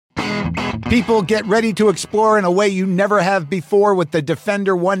People, get ready to explore in a way you never have before with the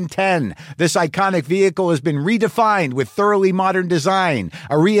Defender 110. This iconic vehicle has been redefined with thoroughly modern design,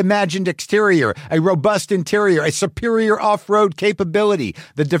 a reimagined exterior, a robust interior, a superior off-road capability.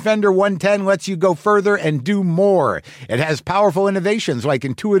 The Defender 110 lets you go further and do more. It has powerful innovations like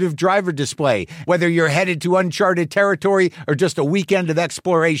intuitive driver display. Whether you're headed to uncharted territory or just a weekend of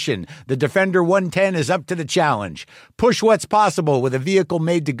exploration, the Defender 110 is up to the challenge. Push what's possible with a vehicle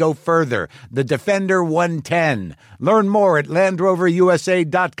made to go further. The Defender 110. Learn more at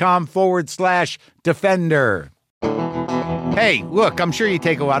LandRoverUSA.com/Defender. Hey, look, I'm sure you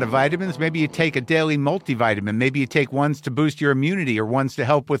take a lot of vitamins. Maybe you take a daily multivitamin. Maybe you take ones to boost your immunity or ones to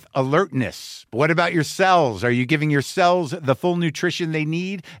help with alertness. But what about your cells? Are you giving your cells the full nutrition they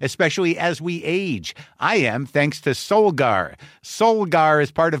need, especially as we age? I am, thanks to Solgar. Solgar is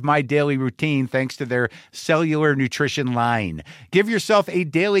part of my daily routine thanks to their cellular nutrition line. Give yourself a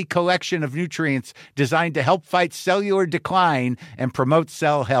daily collection of nutrients designed to help fight cellular decline and promote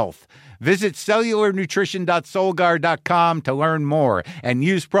cell health. Visit cellularnutrition.solgar.com to learn more and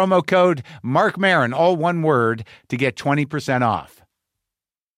use promo code Marc Maron, all one word, to get 20% off.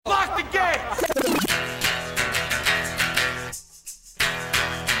 Lock the gate!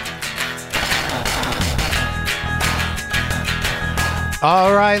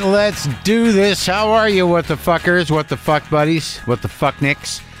 All right, let's do this. How are you, what the fuckers, what the fuck buddies, what the fuck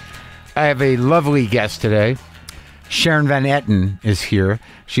nicks? I have a lovely guest today. Sharon Van Etten is here.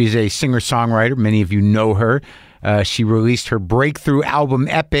 She's a singer-songwriter. Many of you know her. She released her breakthrough album,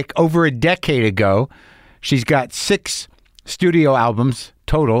 Epic, over a decade ago. She's got 6 studio albums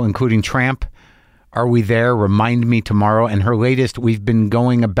total, including Tramp, Are We There, Remind Me Tomorrow, and her latest, We've Been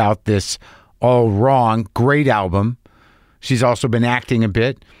Going About This All Wrong. Great album. She's also been acting a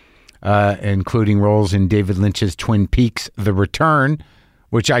bit, including roles in David Lynch's Twin Peaks, The Return,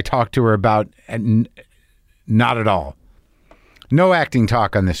 which I talked to her about. Not at all. No acting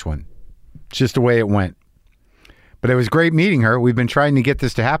talk on this one. It's just the way it went. But it was great meeting her. We've been trying to get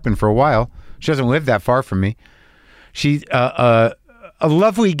this to happen for a while. She doesn't live that far from me. She's a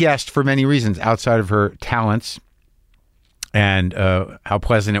lovely guest for many reasons outside of her talents and how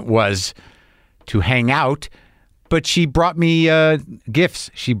pleasant it was to hang out. But she brought me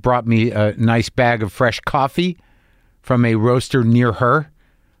gifts. She brought me a nice bag of fresh coffee from a roaster near her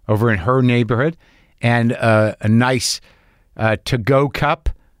over in her neighborhood. And a nice to-go cup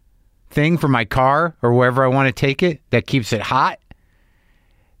thing for my car or wherever I want to take it that keeps it hot.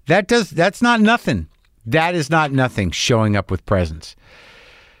 That's not nothing. That is not nothing, showing up with presents.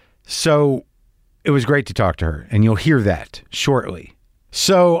 So it was great to talk to her, and you'll hear that shortly.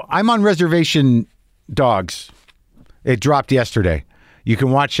 So I'm on Reservation Dogs. It dropped yesterday. You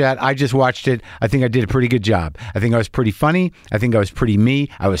can watch that. I just watched it. I think I did a pretty good job. I think I was pretty funny. I think I was pretty me.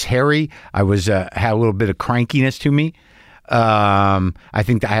 I was hairy. I was had a little bit of crankiness to me. I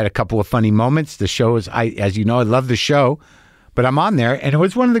think that I had a couple of funny moments. The show is, as you know, I love the show, but I'm on there, and it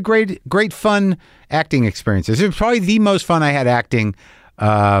was one of the great fun acting experiences. It was probably the most fun I had acting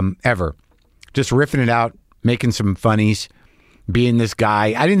ever. Just riffing it out, making some funnies, being this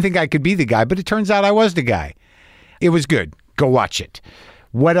guy. I didn't think I could be the guy, but it turns out I was the guy. It was good. Go watch it.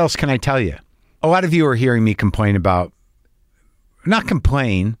 What else can I tell you? A lot of you are hearing me complain about, not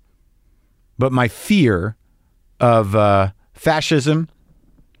complain, but my fear of fascism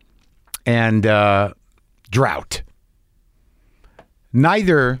and drought.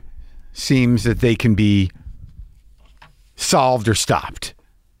 Neither seems that they can be solved or stopped.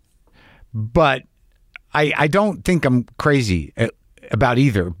 But I don't think I'm crazy about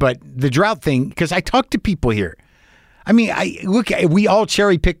either. But the drought thing, because I talk to people here. I mean, we all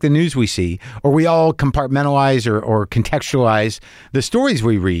cherry pick the news we see, or we all compartmentalize or contextualize the stories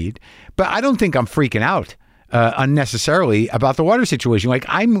we read. But I don't think I'm freaking out unnecessarily about the water situation. Like,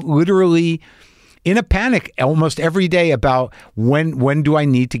 I'm literally in a panic almost every day about when do I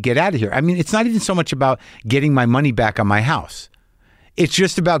need to get out of here? I mean, it's not even so much about getting my money back on my house. It's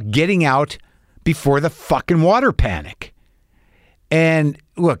just about getting out before the fucking water panic. And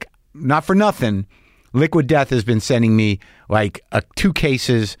look, not for nothing, Liquid Death has been sending me like 2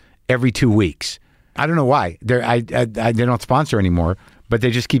 cases every 2 weeks. I don't know why. They don't sponsor anymore, but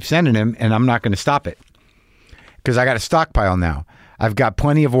they just keep sending them, and I'm not going to stop it because I got a stockpile now. I've got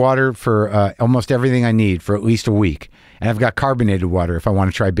plenty of water for almost everything I need for at least a week, and I've got carbonated water if I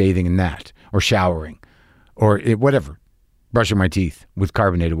want to try bathing in that or showering or whatever, brushing my teeth with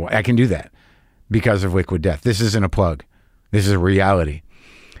carbonated water. I can do that because of Liquid Death. This isn't a plug. This is a reality.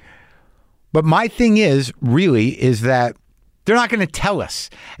 But my thing is that they're not going to tell us.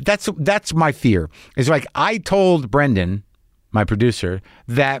 That's my fear. It's like I told Brendan my producer,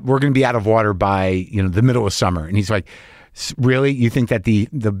 that we're going to be out of water by, the middle of summer. And he's like, really? You think that the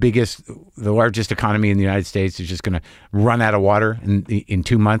largest economy in the United States is just going to run out of water in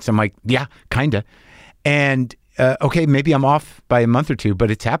 2 months? I'm like, yeah, kind of. And okay, maybe I'm off by a month or two, but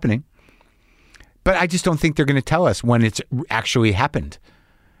it's happening. But I just don't think they're going to tell us when it's actually happened.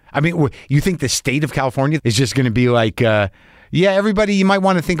 I mean, you think the state of California is just going to be like, yeah, everybody, you might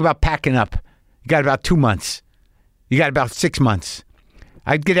want to think about packing up. You got about 2 months. You got about 6 months.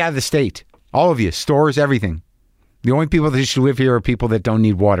 I'd get out of the state. All of you, stores, everything. The only people that should live here are people that don't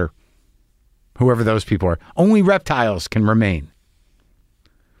need water. Whoever those people are. Only reptiles can remain.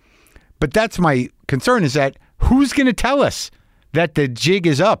 But that's my concern, is that who's going to tell us that the jig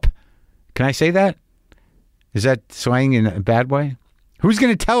is up? Can I say that? Is that slang in a bad way? Who's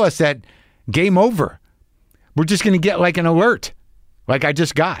going to tell us that game over? We're just going to get like an alert, like I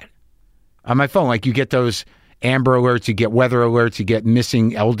just got on my phone. Like you get those Amber alerts, you get weather alerts, you get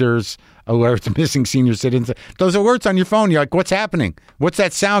missing elders alerts, missing senior citizens. Those alerts on your phone, you're like, what's happening? What's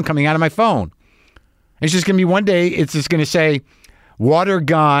that sound coming out of my phone? It's just going to be one day, it's just going to say, water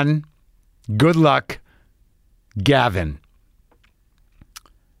gone, good luck, Gavin.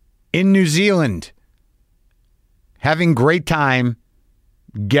 In New Zealand, having great time,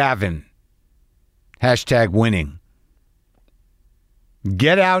 Gavin. Hashtag winning.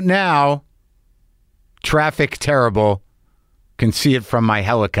 Get out now. Traffic terrible. Can see it from my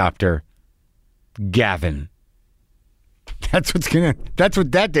helicopter. Gavin. That's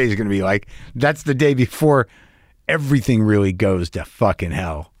what that day is going to be like. That's the day before everything really goes to fucking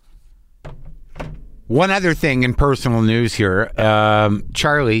hell. One other thing in personal news here.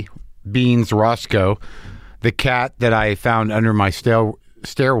 Charlie Beans Roscoe, the cat that I found under my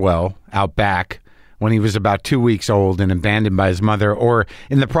stairwell out back when he was about 2 weeks old and abandoned by his mother, or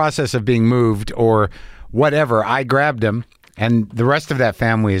in the process of being moved or whatever, I grabbed him, and the rest of that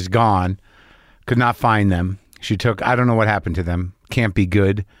family is gone. Could not find them. I don't know what happened to them. Can't be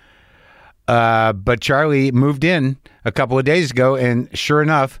good. But Charlie moved in a couple of days ago, and sure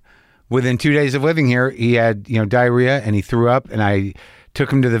enough, within 2 days of living here, he had, diarrhea, and he threw up, and I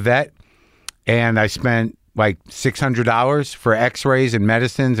took him to the vet, and I spent like $600 for x-rays and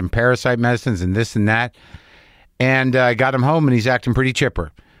medicines and parasite medicines and this and that. And I got him home, and he's acting pretty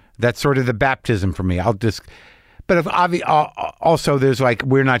chipper. That's sort of the baptism for me. But if also there's like,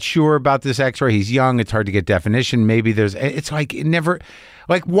 we're not sure about this x-ray. He's young. It's hard to get definition. Maybe it's like, it never,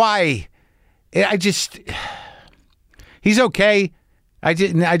 like, why? He's okay. I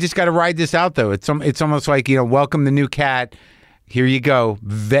just got to ride this out though. It's almost like, welcome the new cat. Here you go.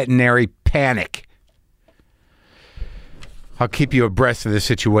 Veterinary panic. I'll keep you abreast of the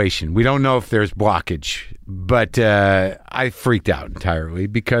situation. We don't know if there's blockage, but I freaked out entirely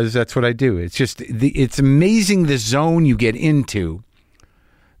because that's what I do. It's just, it's amazing the zone you get into,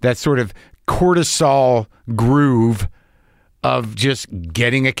 that sort of cortisol groove of just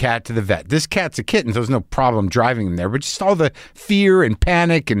getting a cat to the vet. This cat's a kitten, so there's no problem driving him there, but just all the fear and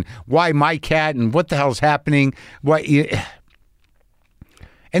panic and why my cat and what the hell's happening.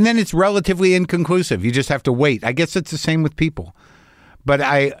 And then it's relatively inconclusive. You just have to wait. I guess it's the same with people. But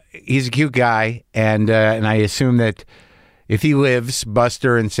he's a cute guy, and I assume that if he lives,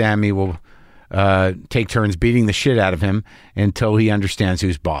 Buster and Sammy will take turns beating the shit out of him until he understands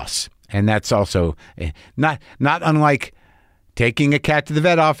who's boss. And that's also not unlike taking a cat to the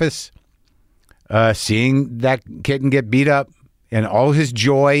vet office, seeing that kitten get beat up, and all his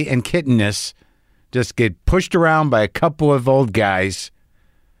joy and kittenness just get pushed around by a couple of old guys.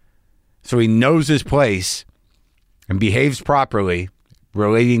 So he knows his place and behaves properly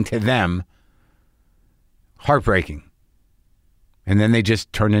relating to them. Heartbreaking. And then they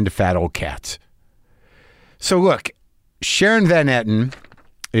just turn into fat old cats. So look, Sharon Van Etten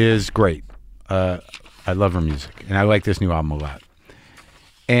is great. I love her music, and I like this new album a lot.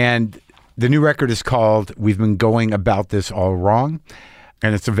 And the new record is called We've Been Going About This All Wrong,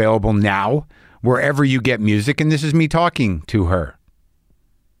 and it's available now wherever you get music, and this is me talking to her.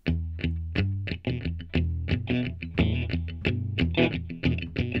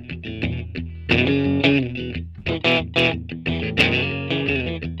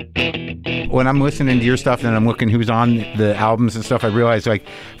 When I'm listening to your stuff and I'm looking who's on the albums and stuff, I realize, like,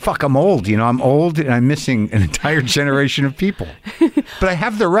 fuck, I'm old. I'm old and I'm missing an entire generation of people. But I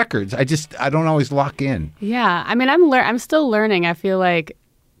have the records. I don't always lock in. Yeah. I mean, I'm still learning. I feel like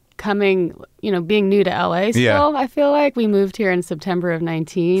being new to LA still, yeah. I feel like we moved here in September of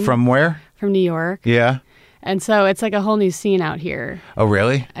 19. From where? From New York. Yeah. And so it's like a whole new scene out here. Oh,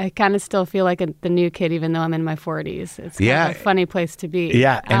 really? I kind of still feel like the new kid, even though I'm in my 40s. It's kind of a funny place to be.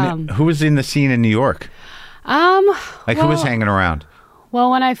 Yeah. And who was in the scene in New York? Like who was hanging around? Well,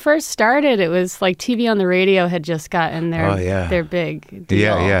 when I first started, it was like TV on the radio had just gotten their big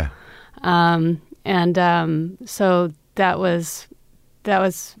deal. Yeah. So that was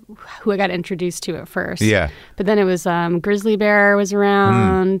who I got introduced to at first. Yeah. But then it was Grizzly Bear was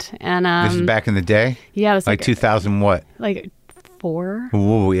around, and this is back in the day. Yeah, it was like 2000 what? Like 4.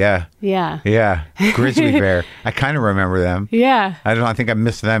 Oh yeah. Yeah. Grizzly Bear. I kind of remember them. Yeah. I think I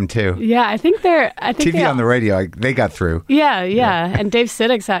missed them too. Yeah, I think TV on the radio. They got through. Yeah. And Dave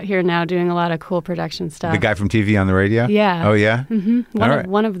Siddick's out here now doing a lot of cool production stuff. The guy from TV on the radio. Yeah. Oh yeah. Mm-hmm.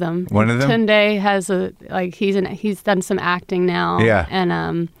 One of them. One of them. Tunde has he's done some acting now. Yeah.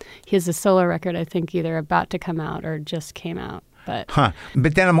 And he has a solo record I think either about to come out or just came out. But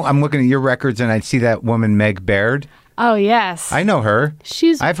then I'm looking at your records and I see that woman Meg Baird. Oh yes, I know her.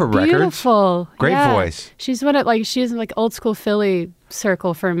 I have her beautiful. Records. Great voice. She's she's like old school Philly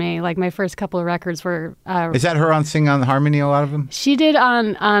circle for me. Like my first couple of records were. Is that her on Sing on Harmony? A lot of them. She did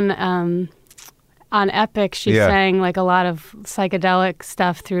on Epic. She sang like a lot of psychedelic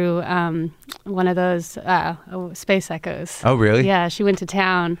stuff through one of those Space Echoes. Oh really? Yeah, she went to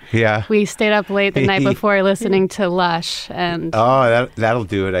town. Yeah. We stayed up late the night before listening to Lush and. Oh, that'll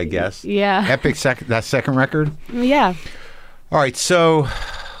do it, I guess. Yeah. Epic that second record. Yeah. All right, so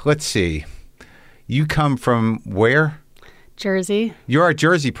let's see. You come from where? Jersey. You're a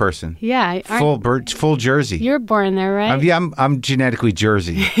Jersey person. Yeah. Full Jersey. You were born there, right? Yeah, I'm genetically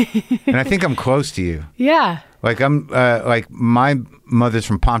Jersey. And I think I'm close to you. Yeah. Like I'm like my mother's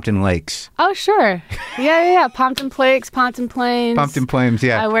from Pompton Lakes. Oh, sure. Yeah. Pompton Plains. Pompton Plains,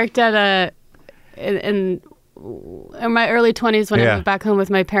 yeah. I worked at in my early 20s when I moved back home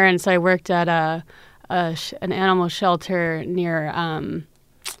with my parents, I worked at an animal shelter near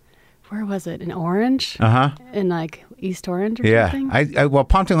where was it? In Orange? In like East Orange or something? Yeah. Well,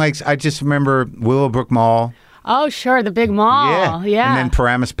 Pompton Lakes, I just remember Willowbrook Mall. Oh, sure. The big mall. Yeah. And then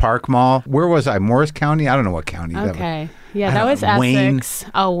Paramus Park Mall. Where was I? Morris County? I don't know what county. Okay. That was Essex. Wayne.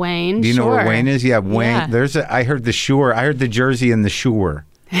 Oh, Wayne. Do you know where Wayne is? Yeah, Wayne. Yeah. I heard the Shore. I heard the Jersey and the Shore.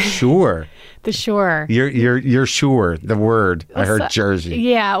 Shore. The Shore. You're sure. The word. I heard Jersey.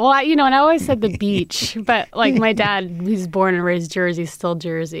 Yeah. Well, and I always said the beach, but like my dad, who's born and raised Jersey, still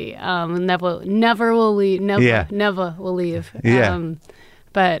Jersey. Never will leave. Never will leave. Yeah.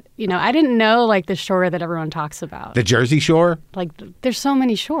 But I didn't know like the shore that everyone talks about. The Jersey Shore. Like there's so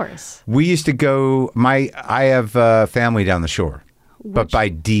many shores. We used to go. I have family down the shore, but by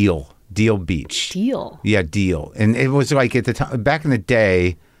Deal Beach. Deal. Yeah, Deal. And it was like at the time back in the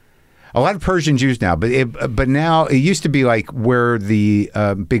day. A lot of Persian Jews now, but now it used to be like where the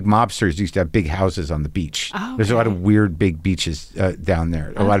big mobsters used to have big houses on the beach. Oh, okay. There's a lot of weird big beaches down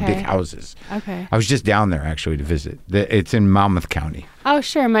there. A lot of big houses. Okay. I was just down there actually to visit. It's in Monmouth County. Oh,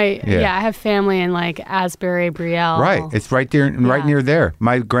 sure. I have family in like Asbury, Brielle. Right. It's right there, right near there.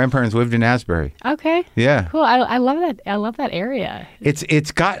 My grandparents lived in Asbury. Okay. Yeah. Cool. I love that. I love that area.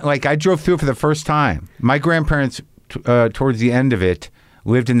 It's got like I drove through it for the first time. My grandparents towards the end of it.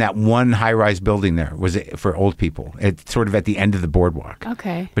 Lived in that one high-rise building there. Was it for old people? It's sort of at the end of the boardwalk.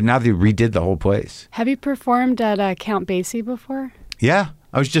 Okay. But now they redid the whole place. Have you performed at Count Basie before? Yeah,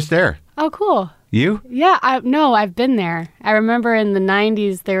 I was just there. Oh, cool. You? Yeah, I've been there. I remember in the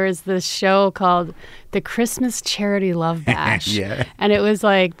 90s there was this show called the Christmas Charity Love Bash. Yeah. And it was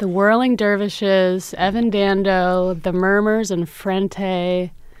like the Whirling Dervishes, Evan Dando, the Murmurs, and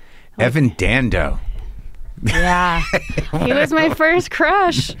Frente. Evan Dando. Yeah. He was my first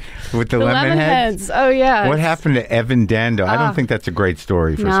crush. With the Lemonheads? Oh, yeah. What happened to Evan Dando? I don't think that's a great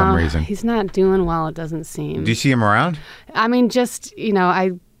story for some reason. He's not doing well, it doesn't seem. Do you see him around? I mean, just,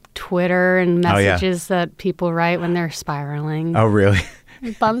 I Twitter and messages that people write when they're spiraling. Oh, really?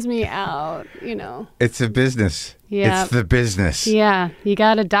 It bums me out, It's a business. Yeah. It's the business. Yeah. You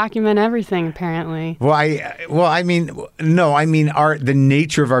got to document everything, apparently. The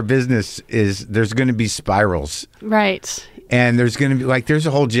nature of our business is there's going to be spirals. Right. And there's going to be there's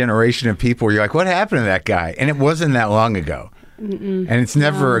a whole generation of people where you're like, what happened to that guy? And it wasn't that long ago. And it's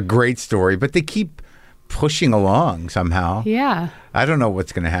never a great story, but they keep pushing along somehow. Yeah. I don't know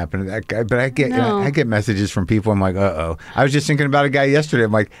what's going to happen to that guy, but I get messages from people. I'm like, uh-oh. I was just thinking about a guy yesterday.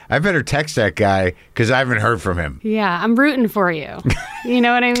 I'm like, I better text that guy because I haven't heard from him. Yeah, I'm rooting for you. You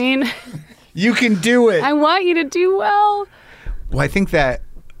know what I mean? You can do it. I want you to do well. Well, I think that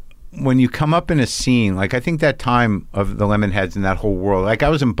when you come up in a scene, I think that time of the Lemonheads and that whole world, I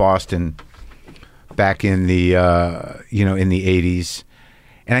was in Boston back in the, in the 80s.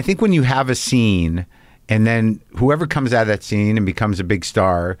 And I think when you have a scene and then whoever comes out of that scene and becomes a big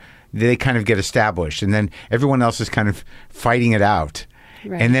star, they kind of get established. And then everyone else is kind of fighting it out.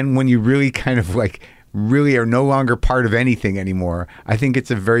 Right. And then when you really kind of really are no longer part of anything anymore. I think it's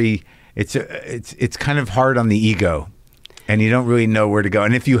kind of hard on the ego, and you don't really know where to go.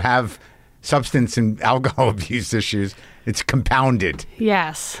 And if you have substance and alcohol abuse issues, it's compounded.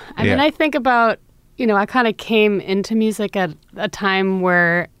 Yes. I mean, I think about, I kind of came into music at a time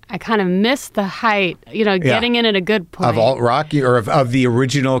where I kind of missed the height, getting in at a good point. Of alt rock or of the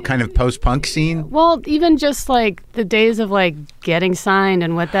original kind of post-punk scene? Well, even just like the days of like getting signed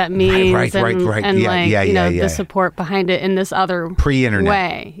and what that means. Right. And the support behind it in this other pre-internet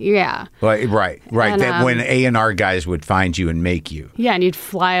way. Yeah. Right. And, that when A&R guys would find you and make you. Yeah, and you'd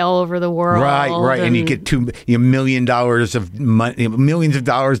fly all over the world. Right. And you get $2 million of money, millions of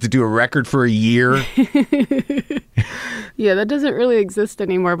dollars to do a record for a year. Yeah, that doesn't really exist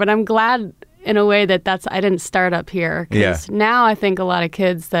anymore. But I'm glad in a way that I didn't start up here. Because now I think a lot of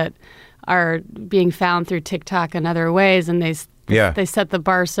kids that are being found through TikTok and other ways, and they set the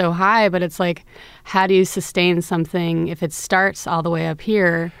bar so high, but it's like, how do you sustain something if it starts all the way up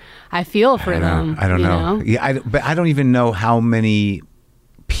here? I feel for them. I don't know. Yeah, but I don't even know how many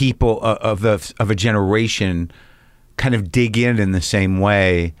people of a generation kind of dig in the same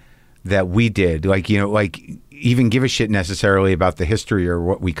way that we did. Like, even give a shit necessarily about the history or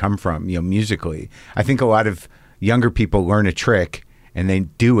what we come from, musically. I think a lot of younger people learn a trick and they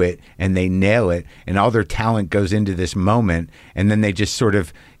do it and they nail it and all their talent goes into this moment and then they just sort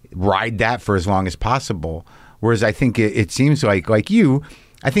of ride that for as long as possible. Whereas I think it seems like you,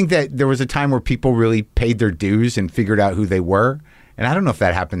 I think that there was a time where people really paid their dues and figured out who they were. And I don't know if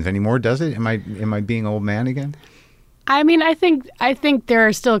that happens anymore, does it? Am I being an old man again? I mean, I think there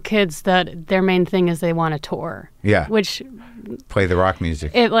are still kids that their main thing is they want to tour. Yeah. Which play the rock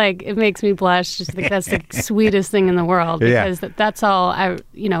music. It makes me blush. Just think that's the sweetest thing in the world because that's all I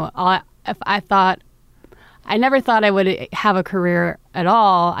never thought I would have a career at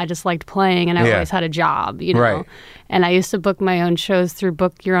all. I just liked playing and I always had a job, Right. And I used to book my own shows through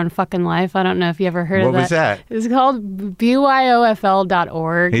Book Your Own Fucking Life. I don't know if you ever heard of that. What was that? It's called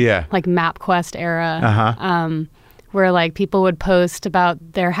BYOFL.org. Yeah. Like MapQuest era. Uh-huh. Where like people would post about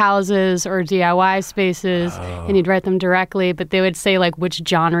their houses or DIY spaces and you'd write them directly, but they would say like which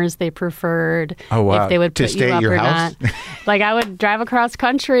genres they preferred. Oh, wow. If they would put you up or not. Like I would drive across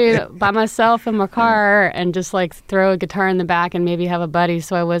country by myself in my car and just like throw a guitar in the back and maybe have a buddy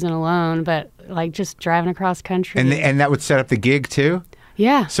so I wasn't alone, but like just driving across country. And that would set up the gig too?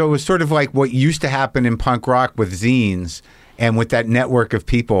 Yeah. So it was sort of like what used to happen in punk rock with zines and with that network of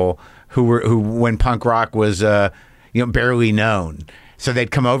people who when punk rock was barely known. So they'd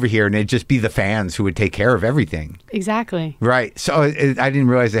come over here and it'd just be the fans who would take care of everything. Exactly. Right. So I didn't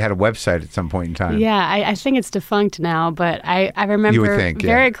realize they had a website at some point in time. Yeah, I think it's defunct now, but I remember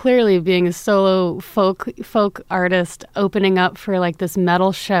very clearly being a solo folk artist opening up for like this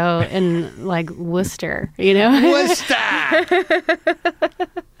metal show in like Worcester, Worcester!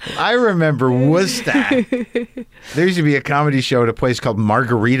 I remember Worcester. There used to be a comedy show at a place called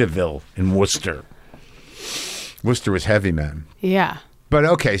Margaritaville in Worcester. Worcester was heavy, man. Yeah. But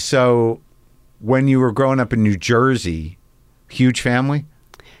okay, so when you were growing up in New Jersey, huge family?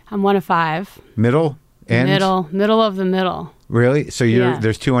 I'm one of 5. Middle? Middle of the middle. Really? So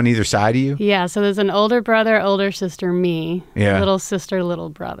there's 2 on either side of you? Yeah, so there's an older brother, older sister, me. Yeah. Little sister, little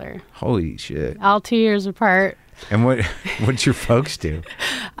brother. Holy shit. All 2 years apart. And what'd your folks do?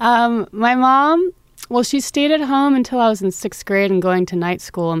 My mom... Well, she stayed at home until I was in 6th grade and going to night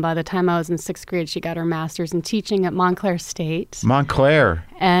school. And by the time I was in 6th grade, she got her master's in teaching at Montclair State. Montclair.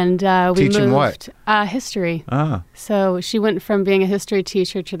 And we teaching moved, what? History. Ah. So she went from being a history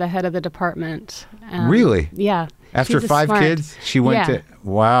teacher to the head of the department. Really? Yeah. After 5 kids, she went to...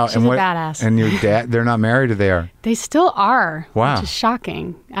 Wow. She's a badass. And your dad, they're not married or they are? They still are. Wow. Which is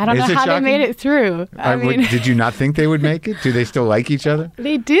shocking. I don't know how they made it through. I mean, did you not think they would make it? Do they still like each other?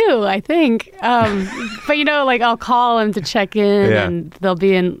 They do, I think. But, like I'll call them to check in and they'll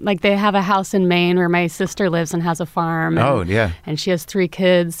be in, like they have a house in Maine where my sister lives and has a farm. And, And she has 3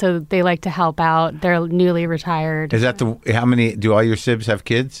 kids, so they like to help out. They're newly retired. Is that how many, do all your sibs have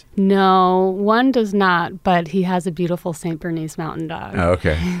kids? No, one does not, but he has a beautiful St. Bernese mountain dog. Oh,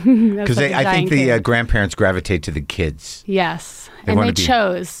 okay. Because I think the grandparents gravitate to the kids. Yes.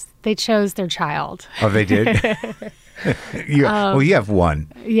 They chose their child. Oh, they did? You have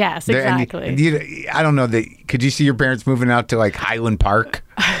one. Yes, exactly. I don't know. Could you see your parents moving out to like Highland Park?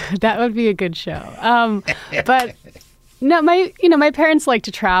 That would be a good show. But no, my parents like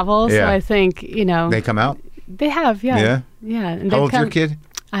to travel, so I think, They come out? They have, yeah. Yeah. And how old's your kid?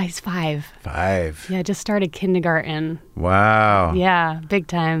 He's 5. 5. Yeah, just started kindergarten. Wow. Yeah, big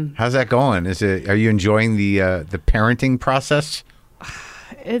time. How's that going? Are you enjoying the parenting process?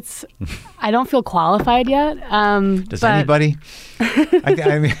 I don't feel qualified yet. Does anybody?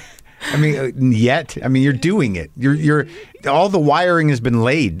 I mean, yet. I mean, you're doing it. You're all the wiring has been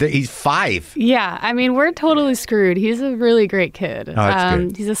laid. He's 5. Yeah, I mean, we're totally screwed. He's a really great kid. Oh, that's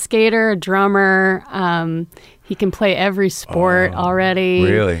good. He's a skater, a drummer. He can play every sport already.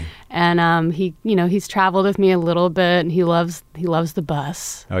 Really? And he's traveled with me a little bit, and he loves the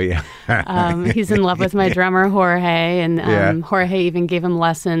bus. Oh yeah. He's in love with my drummer Jorge, and Jorge even gave him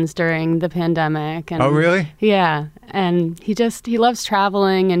lessons during the pandemic. And, oh really? Yeah, and he loves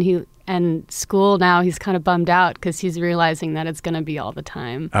traveling, and school now. He's kind of bummed out because he's realizing that it's going to be all the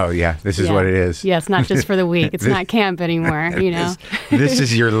time. Oh yeah, this is what it is. Yeah, it's not just for the week. It's not camp anymore. This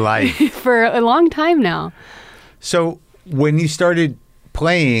is your life for a long time now. So when you started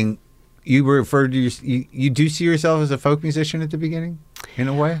playing, you referred to you do see yourself as a folk musician at the beginning, in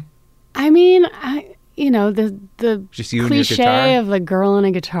a way? I mean, the just you and your guitar? cliche of the girl and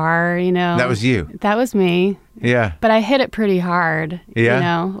a guitar, That was you. That was me. Yeah. But I hit it pretty hard.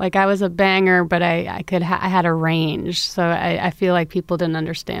 Yeah. Like I was a banger, but I had a range, so I feel like people didn't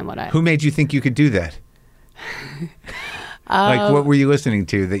understand what I. Who made you think you could do that? Like, what were you listening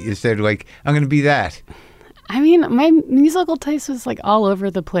to that you said, like, I'm going to be that? I mean, my musical taste was like all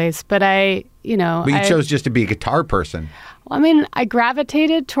over the place, but But you chose just to be a guitar person. Well, I mean, I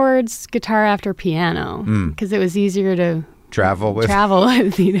gravitated towards guitar after piano because it was easier to travel with. But I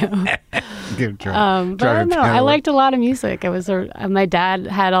don't know. I liked a lot of music. My dad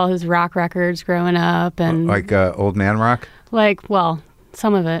had all his rock records growing up, and like old man rock.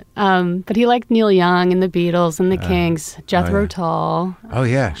 Some of it. But he liked Neil Young and the Beatles and the Kinks, Jethro Tull. Oh,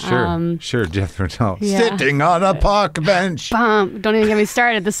 yeah, sure. Sure, Jethro Tull. Yeah. Sitting on a park bench. Don't even get me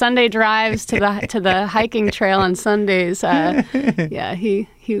started. The Sunday drives to the hiking trail on Sundays. He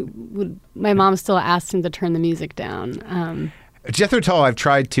would. My mom still asked him to turn the music down. Jethro Tull, I've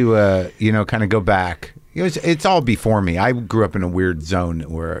tried to, kind of go back. It's all before me. I grew up in a weird zone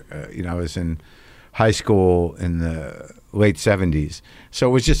where, I was in high school in the late 70s. So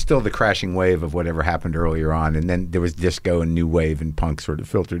it was just still the crashing wave of whatever happened earlier on. And then there was disco and new wave and punk sort of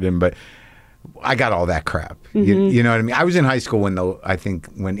filtered in. But I got all that crap. Mm-hmm. You know what I mean? I was in high school when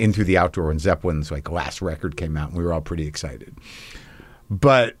In Through the Outdoor and Zeppelin's last record came out, and we were all pretty excited.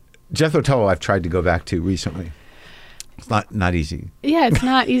 But Jethro Tull I've tried to go back to recently. It's not easy. Yeah, it's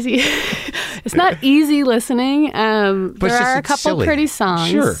not easy. It's not easy listening. There are a couple silly. Pretty songs.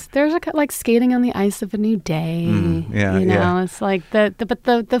 Sure. There's like Skating on the Ice of a New Day. It's like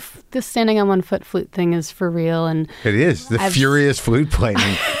the standing on one foot flute thing is for real, and it is the furious flute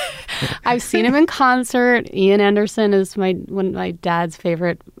playing. I've seen him in concert. Ian Anderson is one of my dad's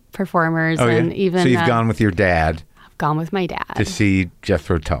favorite performers, and even so you've gone with your dad. Gone with my dad to see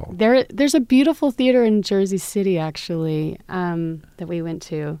Jethro Tull. There's a beautiful theater in Jersey City, actually, that we went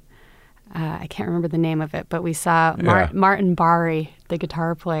to. I can't remember the name of it, but we saw Martin Barry, the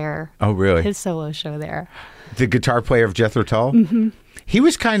guitar player. Oh, really? His solo show there. The guitar player of Jethro Tull? Mm-hmm. He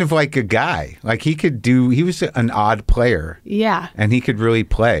was kind of like a guy. Like he was an odd player. Yeah. And he could really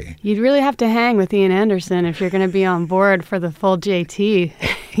play. You'd really have to hang with Ian Anderson if you're going to be on board for the full JT,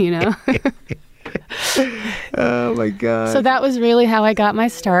 Oh my God! So that was really how I got my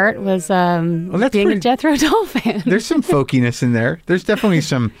start. Was being a Jethro Tull fan. There's some folkiness in there. There's definitely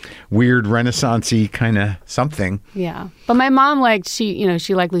some weird Renaissance-y kind of something. Yeah, but my mom she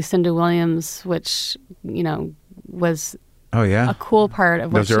liked Lucinda Williams, which was a cool part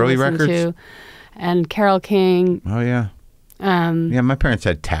of what those early listened records to, and Carole King. Oh yeah. My parents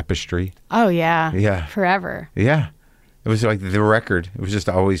had Tapestry. Oh yeah. Yeah. Forever. Yeah, it was like the record. It was just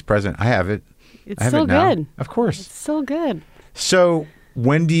always present. I have it. It's still good. Of course. It's still good. So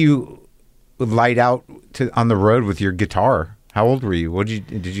when do you light out on the road with your guitar? How old were you?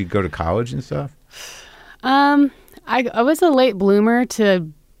 Did you go to college and stuff? I was a late bloomer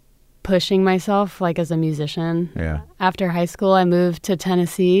to pushing myself as a musician. Yeah. After high school, I moved to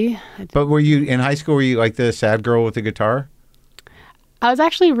Tennessee. But were you in high school? Were you like the sad girl with the guitar? I was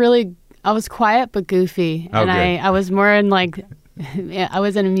actually I was quiet but goofy, and I was more in I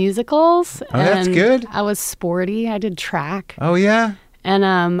was in musicals. Oh, that's good. I was sporty. I did track. Oh, yeah? And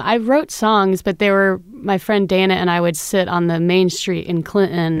I wrote songs, but my friend Dana and I would sit on the main street in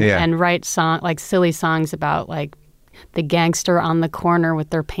Clinton and write silly songs about the gangster on the corner with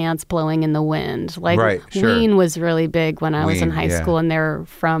their pants blowing in the wind. Right, sure. Ween was really big when I was in high school, and they're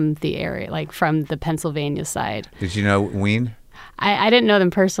from the area, from the Pennsylvania side. Did you know Ween? I didn't know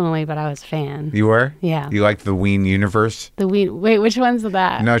them personally, but I was a fan. You were? Yeah. You liked the Ween universe? The Ween. Wait, which one's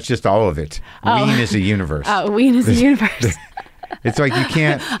that? No, it's just all of it. Oh. Ween is a universe. Oh, Ween is a universe. It's like you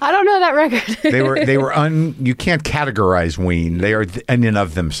can't. I don't know that record. They were you can't categorize Ween. They are in and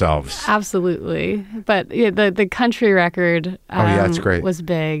of themselves. Absolutely. But yeah, the country record that's great. was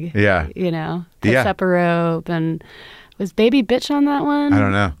big. Yeah. You know, Kiss Up a Rope, and was Baby Bitch on that one? I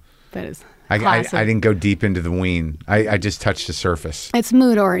don't know. But it's I didn't go deep into the Ween. I just touched the surface. It's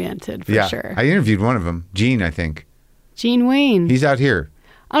mood oriented for sure. I interviewed one of them, Gene, I think. Gene Wayne. He's out here.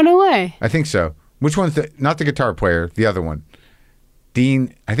 Oh, no way. I think so. Which one's not the guitar player, the other one?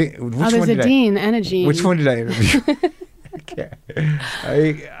 Dean, I think. There's a Dean and a Gene. Which one did I interview?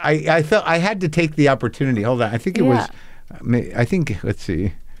 I felt I had to take the opportunity. Hold on. I think it was, let's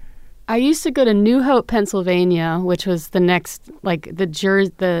see. I used to go to New Hope, Pennsylvania, which was the next, like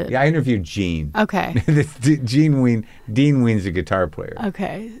Yeah, I interviewed Gene. Okay. Dean Ween's a guitar player.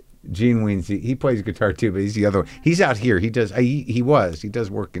 Okay. Gene Ween's, he plays guitar too, but he's the other one. He's out here. He does work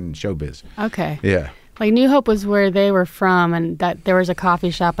in showbiz. Okay. Yeah. Like New Hope was where they were from, and that there was a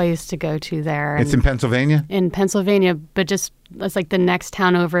coffee shop I used to go to there. It's in Pennsylvania? In Pennsylvania, but it's like the next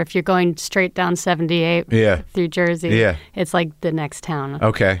town over. If you're going straight down 78 through Jersey, it's like the next town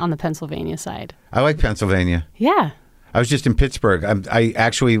on the Pennsylvania side. I like Pennsylvania. Yeah. I was just in Pittsburgh. I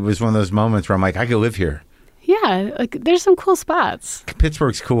actually was one of those moments where I'm like, I could live here. Yeah, like there's some cool spots.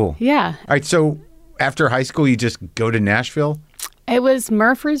 Pittsburgh's cool. Yeah. All right, so after high school, you just go to Nashville? It was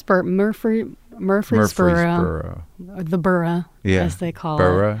Murfreesboro. The borough, as they call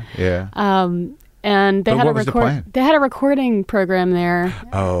it. Yeah. And they they had a recording program there.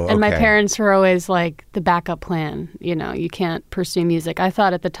 Oh, okay. And my parents were always like the backup plan. You know, you can't pursue music. I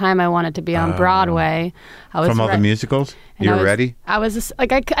thought at the time I wanted to be on Broadway. I was from all the musicals? You were ready? I was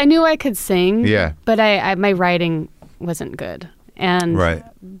like, I knew I could sing. Yeah. But my writing wasn't good. And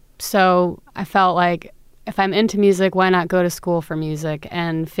so I felt like, if I'm into music, why not go to school for music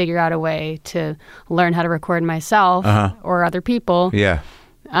and figure out a way to learn how to record myself or other people? Yeah.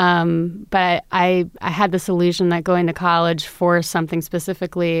 But I had this illusion that going to college for something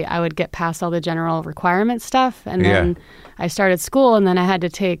specifically, I would get past all the general requirement stuff. And then I started school, and then I had to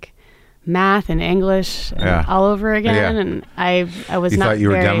take math and English all over again. Yeah. And I was you not thought you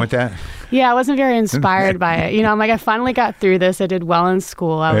were done with that? Yeah, I wasn't very inspired by it. You know, I'm like, I finally got through this. I did well in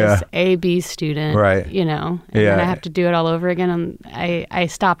school. I was a B student. Right. You know, and then I have to do it all over again. And I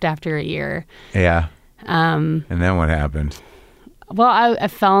stopped after a year. Yeah. And then what happened? Well, I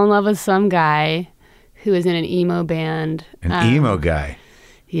fell in love with some guy who was in an emo band. An emo guy?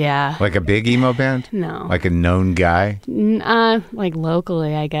 Yeah. Like a big emo band? No. Like a known guy? Like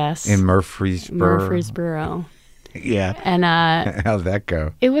locally, I guess. In Murfreesboro? Murfreesboro. Yeah. And how'd that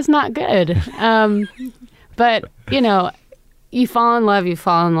go? It was not good. But, you know, you fall in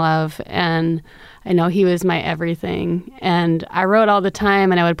love. And I know he was my everything. And I wrote all the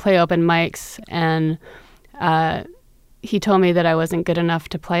time, and I would play open mics. And he told me that I wasn't good enough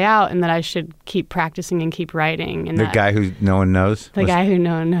to play out and that I should keep practicing and keep writing. And the guy who no one knows? The guy who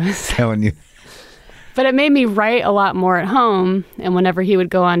no one knows. Telling you. But it made me write a lot more at home. And whenever he would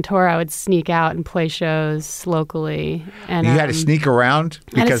go on tour, I would sneak out and play shows locally. And you had to sneak around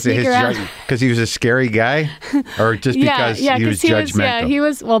because he was a scary guy, or just because he was judgmental? He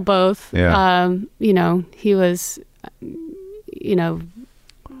was both. Yeah. You know, he was, you know,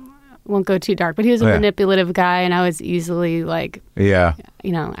 won't go too dark, but he was a manipulative guy, and I was easily like, you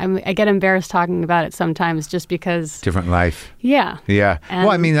know, I get embarrassed talking about it sometimes just because different life. Yeah. Well,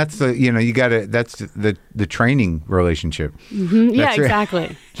 I mean, that's that's the training relationship. Mm-hmm. Yeah,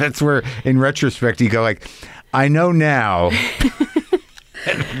 exactly. That's where, in retrospect, you go like, I know now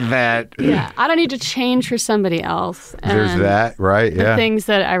that I don't need to change for somebody else. And there's that, right? The things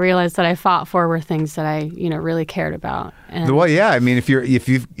that I realized that I fought for were things that I, you know, really cared about. And well, I mean, if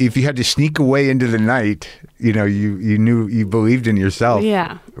you had to sneak away into the night, you know, you knew, you believed in yourself.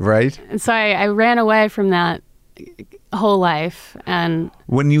 Yeah. Right? And so I ran away from that whole life. And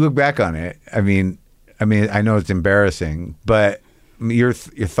when you look back on it, I mean, I know it's embarrassing, but you're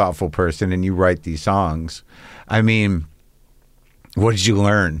a thoughtful person and you write these songs. I mean, what did you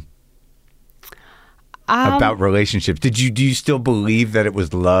learn about relationships? Do you still believe that it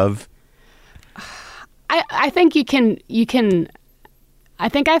was love? I think you can. I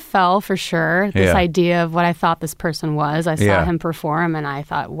think I fell for sure. This idea of what I thought this person was. I saw him perform, and I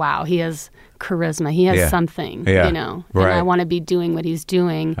thought, wow, he has charisma. He has something, you know. And I want to be doing what he's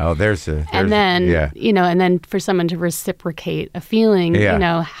doing. Oh, and then you know, and then for someone to reciprocate a feeling, you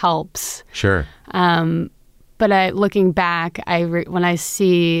know, helps. Sure. But looking back, when I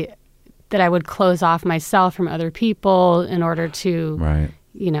see that I would close off myself from other people in order to,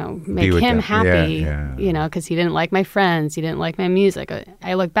 make him happy, because he didn't like my friends. He didn't like my music.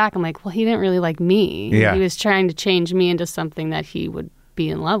 I look back, I'm like, well, he didn't really like me. Yeah. He was trying to change me into something that he would be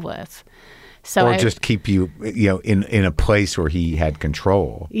in love with. So or just keep you, in a place where he had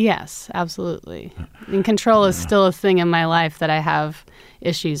control. Yes, absolutely. And control is still a thing in my life that I have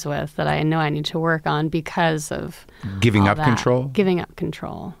issues with, that I know I need to work on because of giving up control. Giving up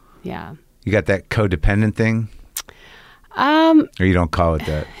control. Yeah. You got that codependent thing? Or you don't call it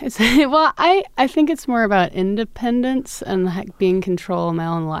that? Well, I think it's more about independence and being in control of my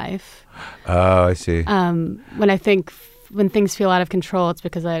own life. Oh, I see. When things feel out of control, it's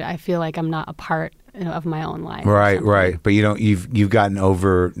because I feel like I'm not a part of my own life. Right. But you've gotten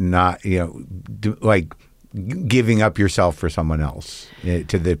over not like giving up yourself for someone else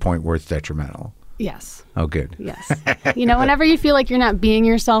to the point where it's detrimental. Yes. Oh, good. Yes. Whenever you feel like you're not being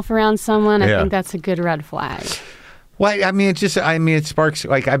yourself around someone, I think that's a good red flag. Well, it sparks,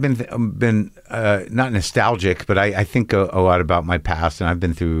 like, I've been not nostalgic, but I think a lot about my past, and I've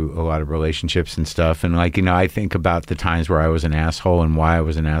been through a lot of relationships and stuff. And I think about the times where I was an asshole and why I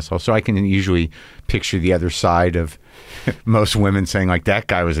was an asshole. So I can usually picture the other side of most women saying, like, that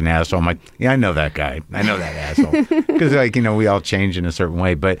guy was an asshole. I'm like, yeah, I know that guy. I know that asshole. Because, we all change in a certain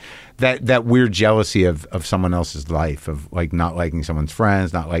way. But that weird jealousy of someone else's life, of, like, not liking someone's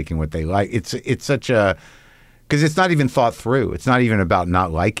friends, not liking what they like. It's such a... Because it's not even thought through. It's not even about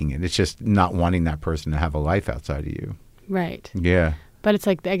not liking it. It's just not wanting that person to have a life outside of you. Right. Yeah. But it's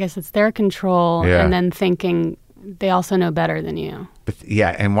like, I guess it's their control, and then thinking they also know better than you. But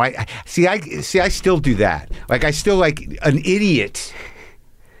yeah, and why? See, I still do that. Like, I still, like, an idiot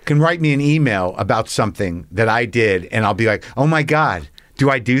can write me an email about something that I did, and I'll be like, oh my God, do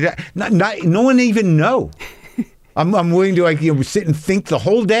I do that? No one even know. I'm willing to, sit and think the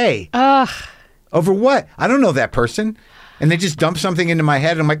whole day. Ugh. Over what? I don't know that person. And they just dump something into my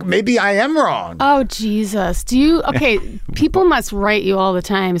head. And I'm like, maybe I am wrong. Oh, Jesus. People must write you all the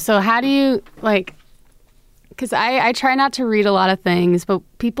time. So how do you, because I try not to read a lot of things, but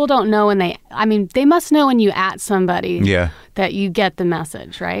people don't know when they must know when you at somebody that you get the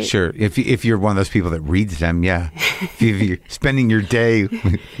message, right? Sure. If you're one of those people that reads them, yeah. if you're spending your day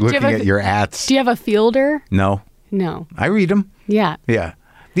looking at your ats. Do you have a fielder? No. I read them. Yeah. Yeah.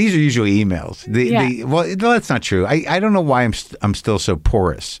 These are usually emails. Well, that's not true. I don't know why I'm still so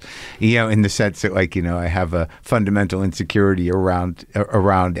porous, in the sense that, I have a fundamental insecurity around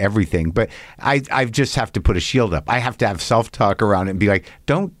everything. But I just have to put a shield up. I have to have self-talk around it and be like,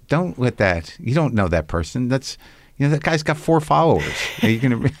 don't let that. You don't know that person. That's that guy's got 4 followers. Are you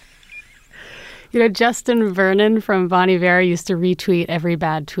going to? Justin Vernon from Bon Iver used to retweet every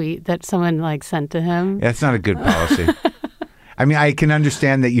bad tweet that someone sent to him. That's not a good policy. I can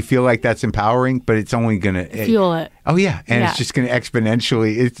understand that you feel like that's empowering, but it's only going to... Fuel it. Oh, yeah. And it's just going to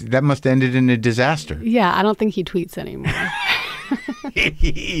exponentially... that must end it in a disaster. Yeah, I don't think he tweets anymore.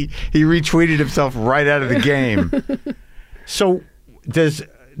 he retweeted himself right out of the game. So does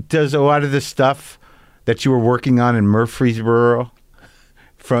a lot of the stuff that you were working on in Murfreesboro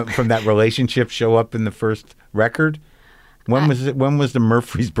from that relationship show up in the first record? When was the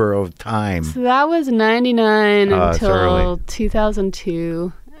Murfreesboro time? So that was 99 until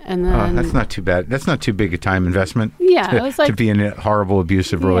 2002. And then that's not too bad. That's not too big a time investment. Yeah, it was to be in a horrible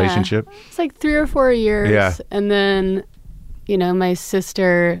abusive relationship. It's like 3 or 4 years. Yeah. And then, my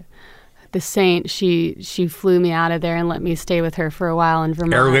sister, the Saint, she flew me out of there and let me stay with her for a while in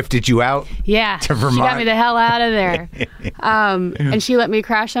Vermont. Airlifted you out? Yeah. To Vermont? She got me the hell out of there. And she let me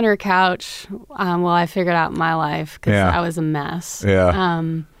crash on her couch while I figured out my life, because I was a mess. Yeah.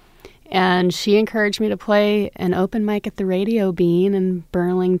 And she encouraged me to play an open mic at the Radio Bean in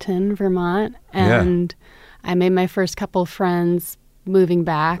Burlington, Vermont. And I made my first couple friends moving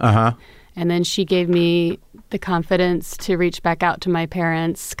back. Uh-huh. And then she gave me the confidence to reach back out to my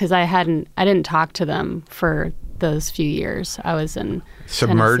parents, because I didn't talk to them for those few years. I was in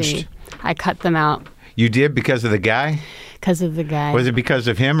submerged. Tennessee. I cut them out. You did, because of the guy? Because of the guy. Was it because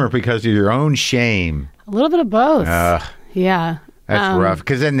of him or because of your own shame? A little bit of both. Yeah. That's rough,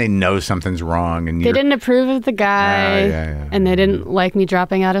 because then they know something's wrong. And they didn't approve of the guy, and they didn't like me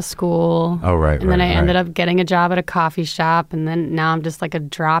dropping out of school. Oh, right. And then I ended up getting a job at a coffee shop, and then now I'm just like a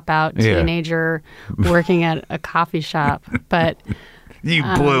dropout teenager working at a coffee shop. But you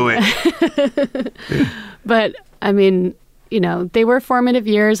blew it. But they were formative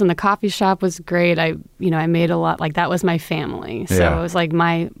years, and the coffee shop was great. I made a lot. That was my family. So it was like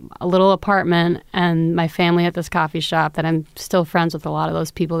a little apartment and my family at this coffee shop that I'm still friends with a lot of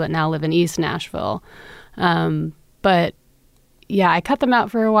those people that now live in East Nashville. But I cut them out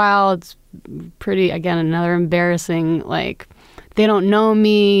for a while. It's pretty, again, another embarrassing, they don't know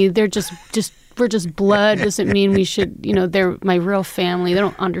me. They're just we're just blood. Doesn't mean we should, they're my real family. They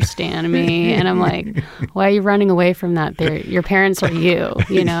don't understand me. And I'm like, why are you running away from that? Your parents are you,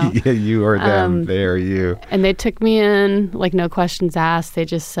 Yeah, you are them. They are you. And they took me in, like, no questions asked. They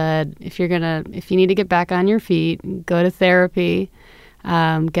just said, if you need to get back on your feet, go to therapy,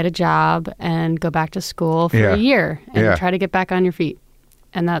 get a job, and go back to school for a year and try to get back on your feet.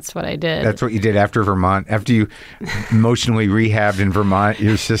 And that's what I did. That's what you did after Vermont, after you emotionally rehabbed in Vermont,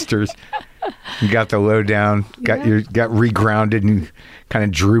 your sisters. You got the lowdown, got regrounded and kind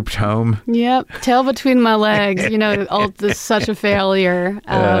of drooped home. Yep, tail between my legs. This such a failure.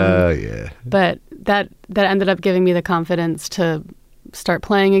 Yeah. But that ended up giving me the confidence to start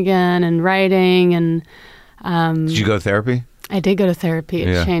playing again and writing. And did you go to therapy? I did go to therapy.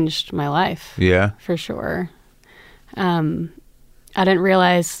 It changed my life. Yeah, for sure. I didn't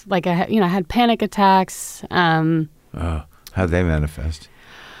realize, like, I had panic attacks. How'd they manifest?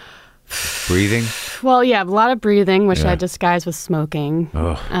 Breathing? Well, yeah, a lot of breathing, which I disguised with smoking.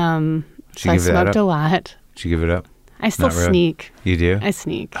 Oh. So I smoked a lot. Did you give it up? I still sneak. You do? I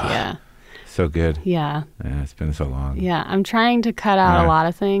sneak, yeah. So good. Yeah. Yeah, it's been so long. Yeah, I'm trying to cut out a lot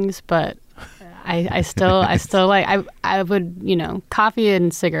of things, but I still like, I would, coffee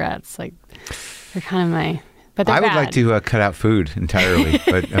and cigarettes, like, they're kind of my, but they're I would bad. like to cut out food entirely,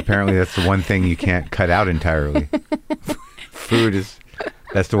 but apparently that's the one thing you can't cut out entirely. Food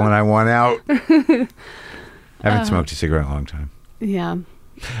that's the one I want out. I haven't smoked a cigarette in a long time.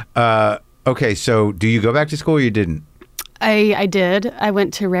 Yeah. Okay, so do you go back to school or you didn't? I did. I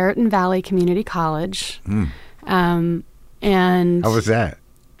went to Raritan Valley Community College. And how was that?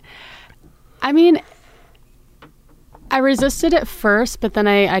 I mean, I resisted at first, but then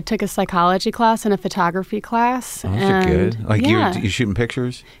I took a psychology class and a photography class. Oh, that's good. Like you shooting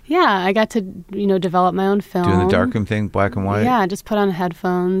pictures? Yeah, I got to develop my own film. Doing the darkroom thing, black and white. Yeah, just put on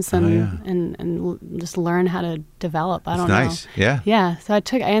headphones and just learn how to develop. I don't know. Nice. Yeah. Yeah. So I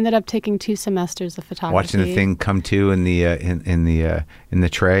ended up taking 2 semesters of photography. Watching the thing come to in the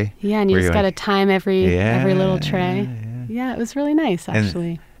tray. Yeah, and you just got to time every little tray. Yeah, it was really nice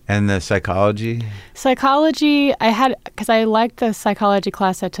actually. And the psychology? Psychology, I had, because I liked the psychology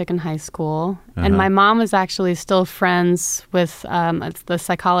class I took in high school. And my mom was actually still friends with the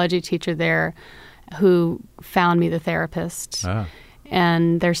psychology teacher there who found me the therapist. Oh.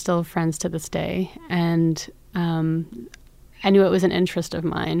 And they're still friends to this day. And I knew it was an interest of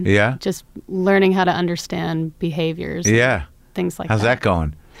mine. Yeah. Just learning how to understand behaviors. Yeah. Things like How's that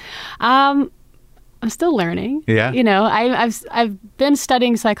going? I'm still learning. Yeah. I've been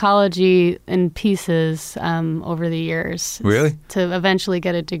studying psychology in pieces over the years. Really? To eventually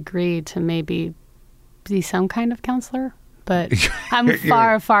get a degree to maybe be some kind of counselor. But I'm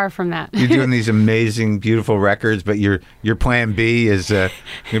far from that. You're doing these amazing, beautiful records, but your plan B is going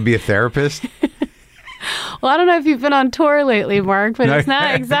to be a therapist? Well, I don't know if you've been on tour lately, Marc, but it's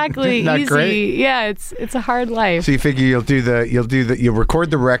not exactly not easy. Great. Yeah, it's a hard life. So you figure you'll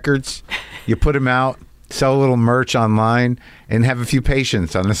record the records, you put them out, sell a little merch online, and have a few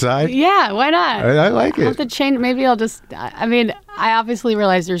patients on the side? Yeah, why not? I like it. I'll have to change. Maybe I'll just, I obviously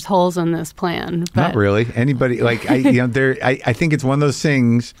realize there's holes in this plan. But not really. Anybody, I think it's one of those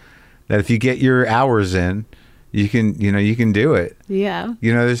things that if you get your hours in, you can do it. Yeah.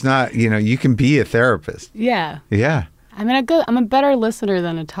 There's not, you can be a therapist. Yeah. Yeah. I'm a better listener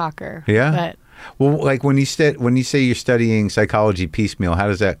than a talker. Yeah. But well, like when you say you're studying psychology piecemeal, how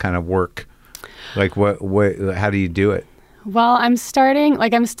does that kind of work? Like what how do you do it? Well, I'm still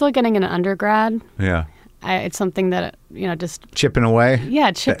getting an undergrad. Yeah. It's something that, just chipping away.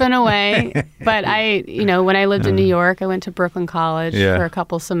 Yeah, chipping away. But when I lived in New York, I went to Brooklyn College for a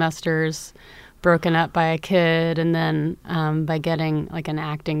couple semesters, broken up by a kid, and then by getting like an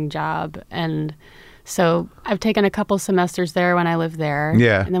acting job. And so I've taken a couple semesters there when I lived there.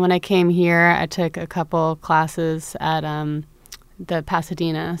 Yeah. And then when I came here, I took a couple classes at the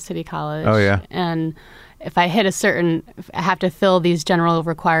Pasadena City College. Oh, yeah. And if I hit I have to fill these general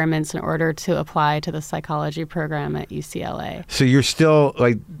requirements in order to apply to the psychology program at UCLA. So you're still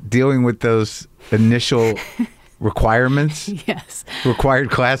like dealing with those initial requirements? Yes. Required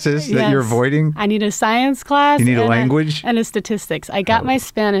classes that you're avoiding? I need a science class. You need a language? And a statistics. I got my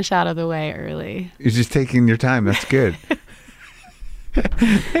Spanish out of the way early. You're just taking your time. That's good.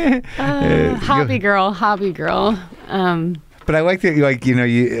 Hobby girl. But I like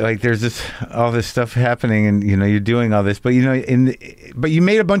that, there's all this stuff happening, and you're doing all this, but but you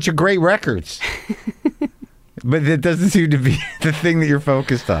made a bunch of great records. But it doesn't seem to be the thing that you're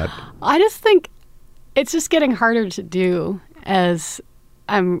focused on. I just think it's just getting harder to do. As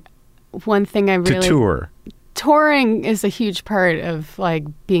one thing I really to tour. touring is a huge part of like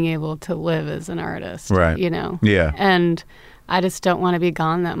being able to live as an artist, right? You know, yeah. And I just don't want to be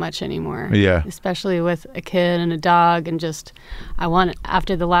gone that much anymore. Yeah, especially with a kid and a dog, and just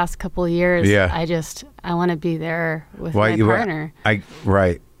after the last couple of years. Yeah, I want to be there with my partner.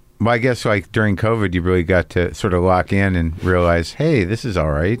 Right. Well, I guess like during COVID, you really got to sort of lock in and realize, hey, this is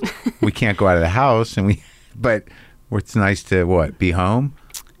all right. We can't go out of the house, but it's nice to be home.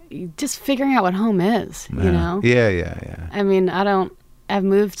 Just figuring out what home is, you know? Yeah. I mean, I've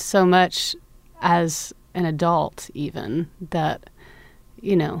moved so much as an adult even that,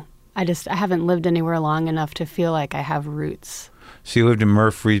 you know, I haven't lived anywhere long enough to feel like I have roots. So you lived in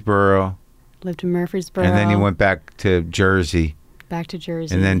Murfreesboro. And then you went back to Jersey. Back to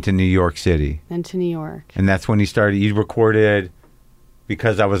Jersey. And then to New York City. Then to New York. And that's when you recorded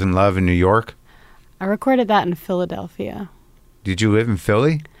Because I Was in Love in New York? I recorded that in Philadelphia. Did you live in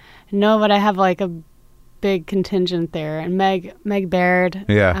Philly? No, but I have like a big contingent there. And Meg Baird,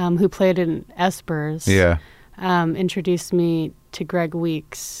 who played in Espers, introduced me to Greg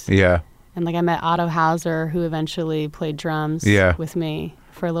Weeks. Yeah. And like I met Otto Hauser, who eventually played drums with me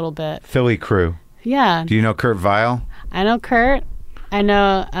for a little bit. Philly crew. Yeah. Do you know Kurt Weill? I know Kurt. I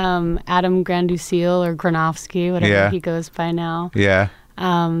know Adam Granduciel or Granofsky, whatever he goes by now. Yeah.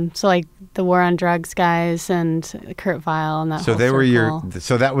 So like the War on Drugs guys and Kurt Weill and that so whole they circle. were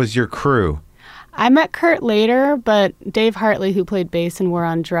so that was your crew. I met Kurt later, but Dave Hartley, who played bass in War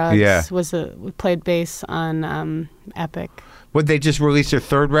on Drugs, played bass on Epic. Would they just release their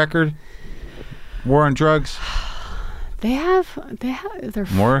third record? War on Drugs? They have their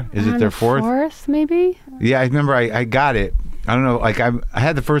more. Is it their fourth? Fourth, maybe. Yeah, I remember. I got it. I don't know. Like I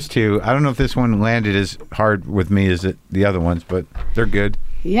had the first two. I don't know if this one landed as hard with me as the other ones, but they're good.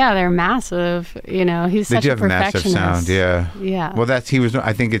 Yeah, they're massive. You know, he's such a perfectionist. They do have a massive sound. Yeah. Yeah. Well, he was.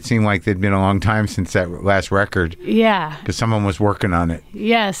 I think it seemed like it'd been a long time since that last record. Yeah. Because someone was working on it.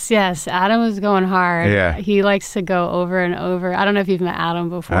 Yes. Adam was going hard. Yeah. He likes to go over and over. I don't know if you've met Adam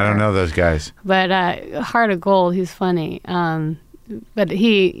before. I don't know those guys. But Heart of Gold, he's funny. But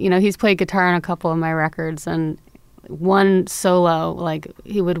he's played guitar on a couple of my records, and one solo, like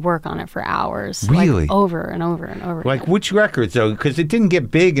he would work on it for hours. Really? Like, over and over and over. Like which records though? Because it didn't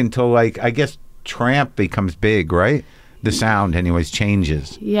get big until like I guess Tramp becomes big, right? The sound, anyways,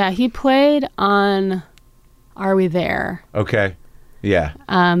 changes. Yeah, he played on Are We There? Okay. Yeah.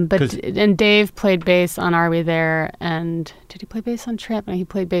 And Dave played bass on Are We There? And did he play bass on Tramp? No, he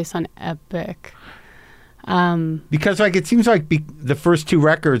played bass on Epic. Because like it seems like the first two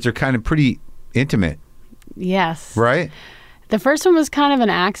records are kind of pretty intimate. Yes. Right? The first one was kind of an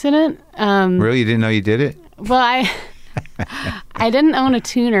accident. Really? You didn't know you did it? Well, I didn't own a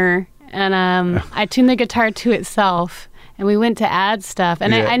tuner, and I tuned the guitar to itself, and we went to add stuff.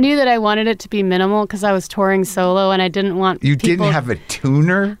 And I knew that I wanted it to be minimal because I was touring solo, and I didn't want You didn't have a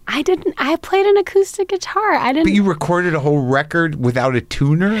tuner? I didn't. I played an acoustic guitar. But you recorded a whole record without a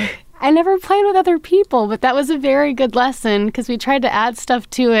tuner? I never played with other people, but that was a very good lesson because we tried to add stuff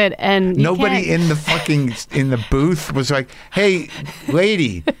to it, and nobody in the booth was like, "Hey,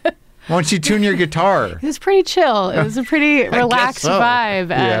 lady, why don't you tune your guitar?" It was pretty chill. It was a pretty relaxed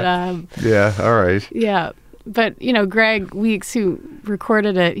vibe. Yeah. All right. Yeah, but Greg Weeks, who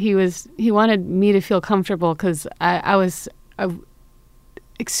recorded it, he wanted me to feel comfortable because I was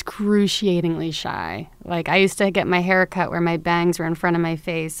excruciatingly shy. Like I used to get my hair cut where my bangs were in front of my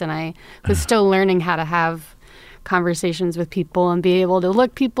face, and I was still learning how to have conversations with people and be able to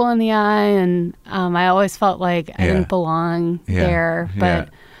look people in the eye, and I always felt like I didn't belong there. But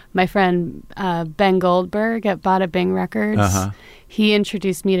my friend Ben Goldberg at Bada Bing Records, he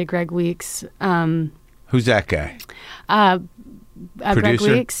introduced me to Greg Weeks. Who's that guy? Greg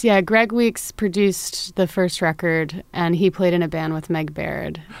Weeks. Yeah, Greg Weeks produced the first record, and he played in a band with Meg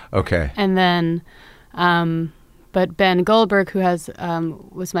Baird. Okay. And then, but Ben Goldberg, who was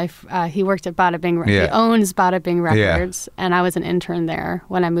he worked at Bada Bing. He owns Bada Bing Records, and I was an intern there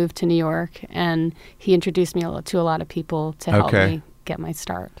when I moved to New York, and he introduced me to a lot of people to help me get my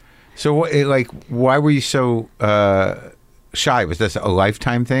start. So, why were you so shy? Was this a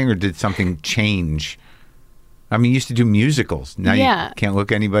lifetime thing, or did something change? I mean, you used to do musicals. Now you can't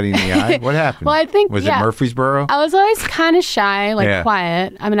look anybody in the eye. What happened? Well, I think was it Murfreesboro? I was always kind of shy,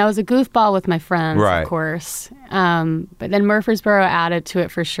 quiet. I mean, I was a goofball with my friends, of course. But then Murfreesboro added to it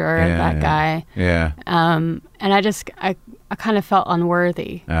for sure. That guy. Yeah. And I kind of felt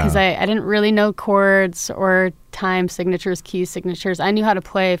unworthy because I didn't really know chords or time signatures, key signatures. I knew how to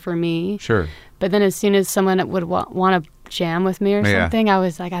play for me. Sure. But then as soon as someone would want to jam with me or something, I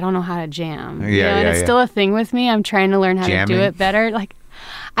was like, I don't know how to jam. And it's still a thing with me. I'm trying to learn how to do it better. Like,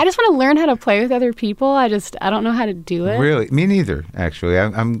 I just want to learn how to play with other people. I don't know how to do it. Really? Me neither, actually.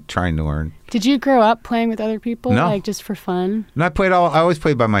 I'm trying to learn. Did you grow up playing with other people? No. Like just for fun? No, I always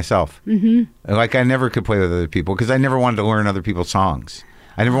played by myself. Mm-hmm. Like I never could play with other people because I never wanted to learn other people's songs.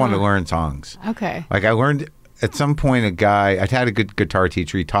 I never wanted to learn songs. Okay. Like I learned at some point I had a good guitar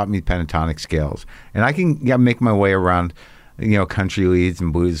teacher. He taught me pentatonic scales. And I can make my way around, country leads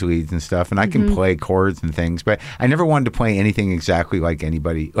and blues leads and stuff. And I can play chords and things. But I never wanted to play anything exactly like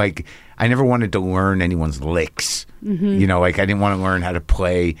anybody. Like I never wanted to learn anyone's licks. Mm-hmm. Like I didn't want to learn how to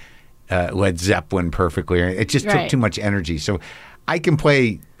play Led Zeppelin perfectly. It just took too much energy. So I can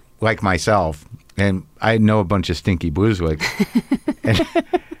play like myself. And I know a bunch of stinky blues licks.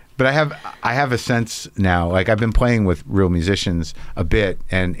 But I have a sense now, like I've been playing with real musicians a bit,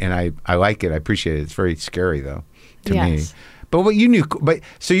 and I like it. I appreciate it. It's very scary, though, to me. But what you knew,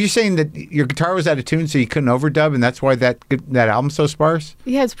 so you're saying that your guitar was out of tune, so you couldn't overdub, and that's why that album's so sparse?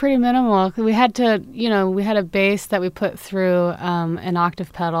 Yeah, it's pretty minimal. We had to, we had a bass that we put through an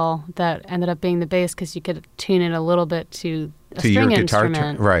octave pedal that ended up being the bass because you could tune it a little bit to a string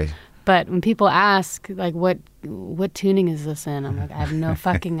instrument. Right. But when people ask, like, what tuning is this in? I'm like, I have no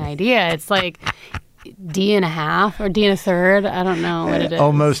fucking idea. It's like D and a half or D and a third. I don't know what it is.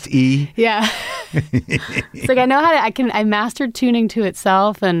 Almost E. Yeah. It's like I know how to. I mastered tuning to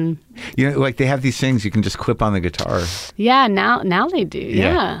itself, and like they have these things you can just clip on the guitar. Yeah. Now they do.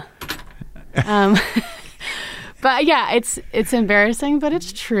 Yeah. But yeah, it's embarrassing, but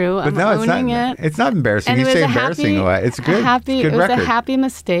it's true. I'm owning it. It's not embarrassing. You say embarrassing a lot. It's good. It was a happy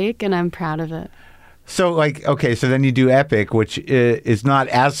mistake, and I'm proud of it. So, so then you do Epic, which is not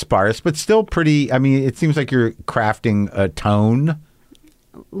as sparse, but still pretty. I mean, it seems like you're crafting a tone.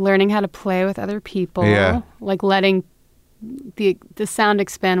 Learning how to play with other people. Yeah. Like letting the sound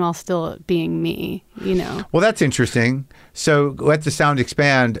expand while still being me, Well, that's interesting. So let the sound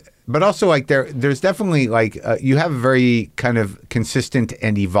expand. But also, like there's definitely you have a very kind of consistent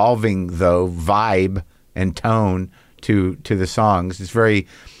and evolving vibe and tone to the songs. It's very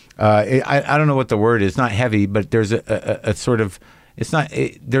I don't know what the word is. It's not heavy, but there's a sort of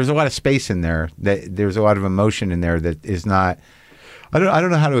there's a lot of space in there. There's a lot of emotion in there that is not. I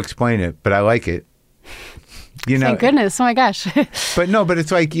don't know how to explain it, but I like it. Thank goodness. Oh my gosh. But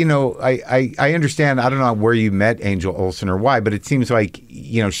it's like, I understand. I don't know where you met Angel Olsen or why, but it seems like,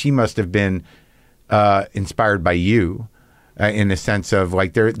 she must have been inspired by you in the sense of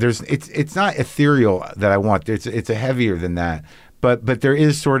like it's not ethereal that I want. It's a heavier than that. But there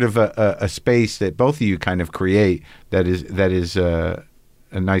is sort of a space that both of you kind of create that is a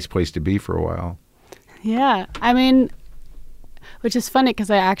nice place to be for a while. Yeah. I mean, which is funny because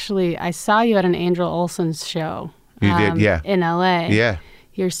I saw you at an Angel Olsen's show. You did, yeah. In LA. Yeah.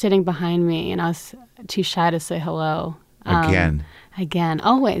 You're sitting behind me, and I was too shy to say hello. Again,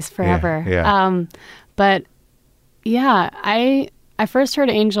 always, forever. Yeah. But yeah, I first heard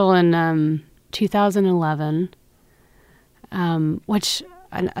Angel in 2011. Which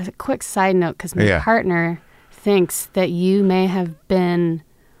a quick side note, because my partner thinks that you may have been.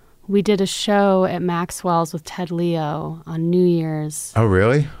 We did a show at Maxwell's with Ted Leo on New Year's. Oh,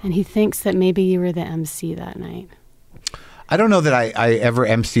 really? And he thinks that maybe you were the MC that night. I don't know that I ever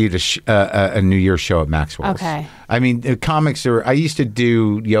emceed a New Year's show at Maxwell's. Okay. I mean, the comics I used to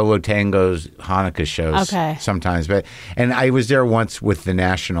do Yolo Tango's Hanukkah shows sometimes, and I was there once with the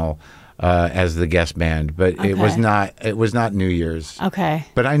National as the guest band, but it was not New Year's. Okay.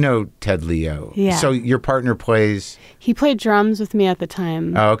 But I know Ted Leo. Yeah. So your partner plays? He played drums with me at the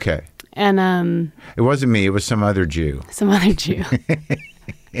time. Oh, okay. And it wasn't me. It was some other Jew.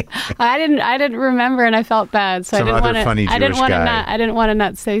 I didn't remember, and I felt bad, so I didn't want to. I didn't want to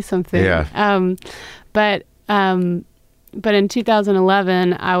not say something. Yeah. But in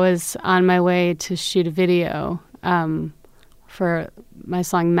 2011, I was on my way to shoot a video for my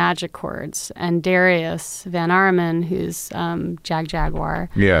song Magic Chords, and Darius Van Arman, who's Jaguar,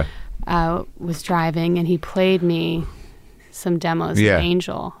 was driving, and he played me some demos of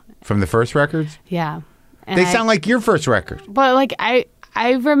Angel. From the first records? Yeah. And they sound like your first record. But like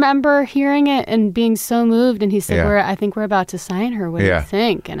I remember hearing it and being so moved, and he said, I think we're about to sign her. What do you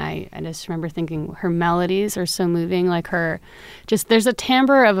think? And I just remember thinking her melodies are so moving, like there's a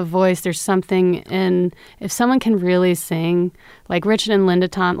timbre of a voice. There's something in, if someone can really sing, like Richard and Linda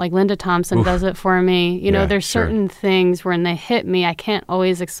Thompson does it for me. There's certain things when they hit me, I can't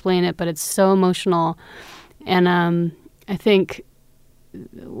always explain it, but it's so emotional. And I think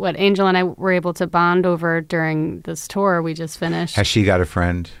what Angel and I were able to bond over during this tour we just finished. Has She Got a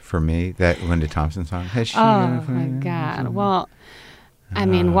Friend for me, that Linda Thompson song? Has she got a friend? Oh my God. Well, I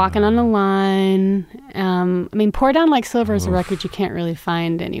mean, Walking on the Line. I mean, Pour Down Like Silver is a record you can't really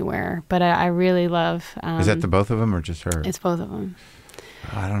find anywhere, but I really love. Is that the both of them or just her? It's both of them.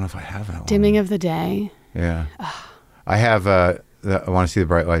 Oh, I don't know if I have that one. Dimming of the Day. Yeah. I have I Want to See the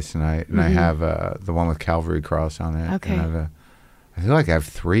Bright Lights Tonight, and I have the one with Calvary Cross on it. Okay. And I feel like I have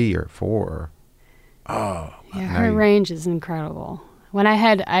 3 or 4. Oh. Yeah, her range is incredible. When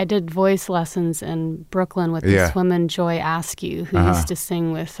I did voice lessons in Brooklyn with this woman, Joy Askew, who used to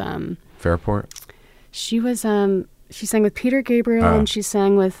sing with Fairport. She was she sang with Peter Gabriel and she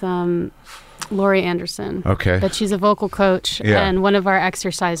sang with Laurie Anderson. Okay. But she's a vocal coach, and one of our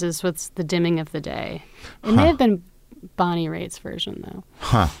exercises was the dimming of the day. It may have been Bonnie Raitt's version though.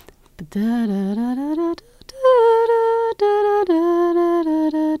 Huh.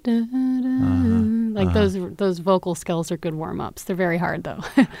 Like those vocal skills are good warm-ups. They're very hard though.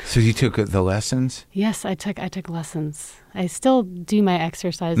 So you took the lessons? Yes, I took lessons. I still do my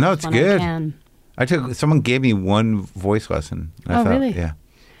exercises when good. I can. Someone gave me one voice lesson. I thought, really? Yeah.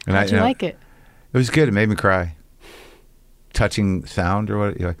 And How'd you like it? It was good. It made me cry. Touching sound or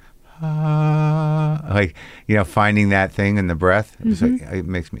what? You're like, finding that thing in the breath. It was like, it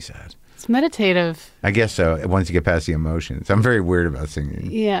makes me sad. It's meditative. I guess so. Once you get past the emotions. I'm very weird about singing.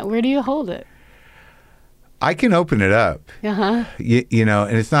 Yeah. Where do you hold it? I can open it up. Uh-huh.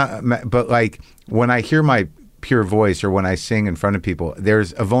 And it's not, but like when I hear my pure voice or when I sing in front of people,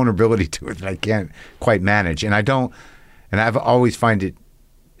 there's a vulnerability to it that I can't quite manage. And I've always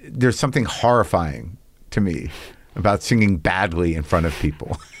there's something horrifying to me about singing badly in front of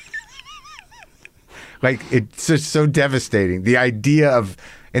people. Like, it's just so devastating. The idea of,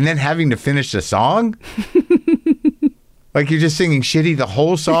 and then having to finish the song? Like, you're just singing shitty the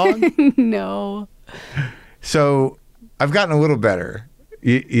whole song? No. So, I've gotten a little better,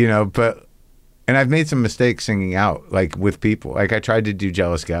 and I've made some mistakes singing out, like, with people. Like, I tried to do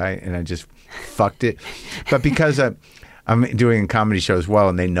Jealous Guy, and I just fucked it. But because I'm doing a comedy show as well,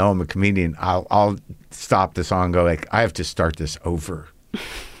 and they know I'm a comedian, I'll stop the song and go, like, I have to start this over.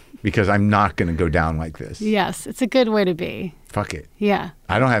 Because I'm not going to go down like this. Yes, it's a good way to be. Fuck it. Yeah.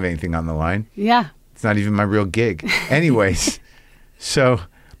 I don't have anything on the line. Yeah. It's not even my real gig. Anyways,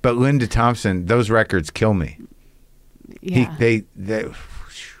 but Linda Thompson, those records kill me. Yeah.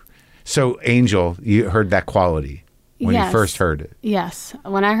 So Angel, you heard that quality when you first heard it. Yes.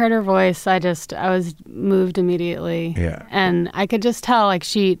 When I heard her voice, I was moved immediately. Yeah. And I could just tell, like,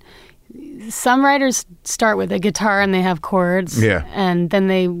 some writers start with a guitar and they have chords. Yeah. And then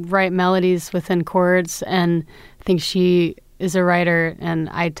they write melodies within chords. And I think she is a writer, and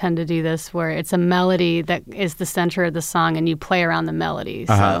I tend to do this, where it's a melody that is the center of the song and you play around the melody.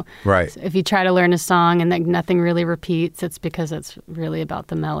 So if you try to learn a song and nothing really repeats, it's because it's really about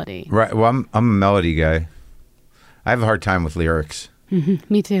the melody. Right. Well, I'm a melody guy. I have a hard time with lyrics. Mm-hmm.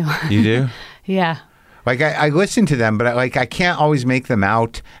 Me too. You do? Yeah. Like, I listen to them, but I can't always make them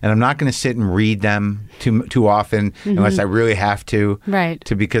out, and I'm not going to sit and read them too often unless I really have to. Right.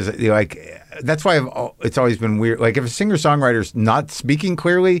 Because that's why it's always been weird. Like, if a singer-songwriter's not speaking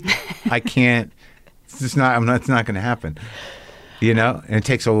clearly, I can't. It's not going to happen. And it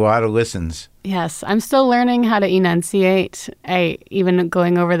takes a lot of listens. Yes, I'm still learning how to enunciate. Even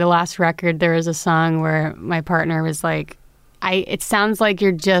going over the last record, there was a song where my partner was like, it sounds like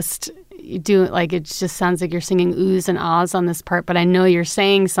you're just it just sounds like you're singing oohs and ahs on this part, but I know you're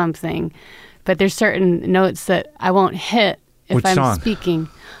saying something. But there's certain notes that I won't hit if Which I'm song? Speaking.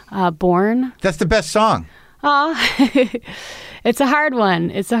 Born. That's the best song. It's a hard one.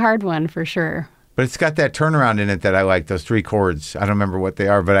 It's a hard one for sure. But it's got that turnaround in it that I like, those 3 chords. I don't remember what they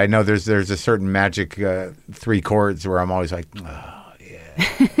are, but I know there's a certain magic 3 chords where I'm always like, oh,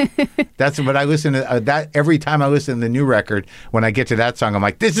 yeah. That's what I listen to. That every time I listen to the new record, when I get to that song, I'm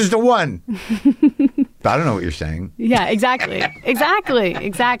like, this is the one. But I don't know what you're saying. Yeah, exactly. I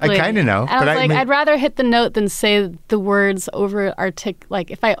kind of know. And I was like, I'd rather hit the note than say the words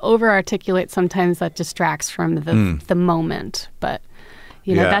like, if I over-articulate, sometimes that distracts from the moment. But,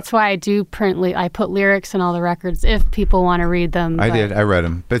 that's why I do I put lyrics in all the records if people want to read them. I did. I read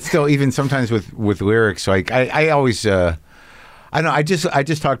them. But still, even sometimes with lyrics, like, I always... I don't know. I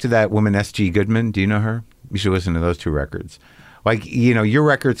just talked to that woman, S.G. Goodman. Do you know her? You should listen to those 2 records. Like, your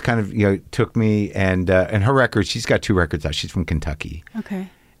records kind of, took me, and her records, she's got 2 records out. She's from Kentucky. Okay.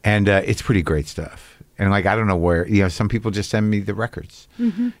 And it's pretty great stuff. And, like, I don't know where, some people just send me the records.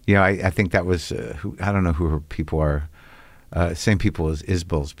 Mm-hmm. I think that was, I don't know who her people are. Same people as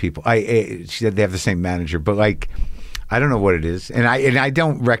Isbell's people. She said they have the same manager, but, like, I don't know what it is, and I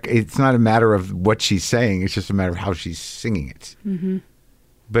don't. It's not a matter of what she's saying; it's just a matter of how she's singing it. Mm-hmm.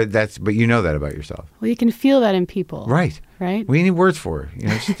 but you know that about yourself. Well, you can feel that in people. Right. Right? We need words for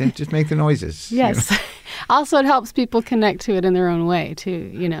it. Just make the noises. Yes. Also, it helps people connect to it in their own way,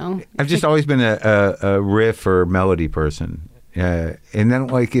 too, I've just always been a riff or melody person. And then,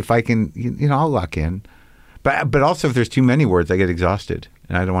 like, if I can, I'll lock in. But also, if there's too many words, I get exhausted.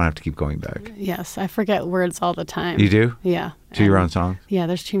 And I don't want to have to keep going back. Yes. I forget words all the time. You do? Yeah. To your own song? Yeah,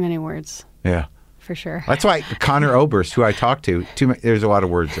 there's too many words. Yeah. For sure. That's why Connor Oberst, who I talk to, there's a lot of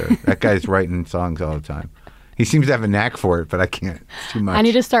words there. That guy's writing songs all the time. He seems to have a knack for it, but I can't. It's too much. I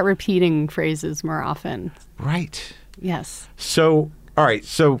need to start repeating phrases more often. Right. Yes. So, all right.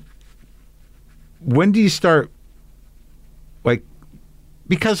 So, when do you start,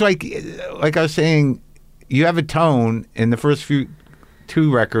 because like I was saying, you have a tone, and the first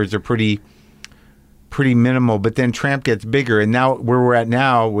two records are pretty minimal, but then Tramp gets bigger, and now where we're at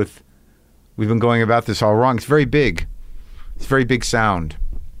now we've been going about this all wrong. It's very big. It's very big sound.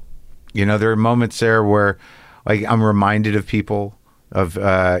 There are moments there where, like, I'm reminded of people, of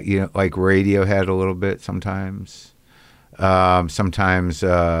like Radiohead a little bit sometimes. Sometimes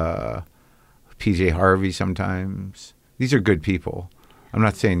PJ Harvey. Sometimes these are good people. I'm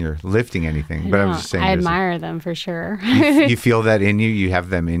not saying you're lifting anything, but I'm just saying I admire them for sure. you feel that in you. You have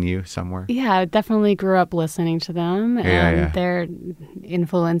them in you somewhere. Yeah, I definitely grew up listening to them and their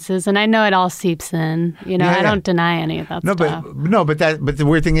influences, and I know it all seeps in. I don't deny any of that stuff. But the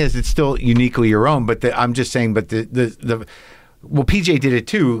weird thing is, it's still uniquely your own. But I'm just saying, but well, PJ did it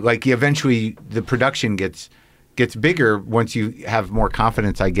too. Like, eventually, the production gets bigger once you have more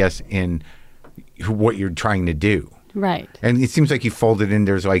confidence, I guess, in what you're trying to do. Right. And it seems like you folded in,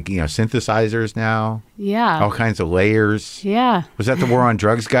 there's like, synthesizers now. Yeah. All kinds of layers. Yeah. Was that the War on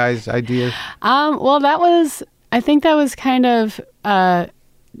Drugs guys' idea? Well, I think that was kind of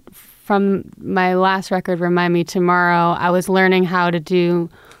from my last record, Remind Me Tomorrow. I was learning how to do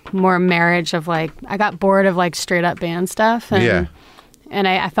more marriage of, like, I got bored of, like, straight up band stuff. And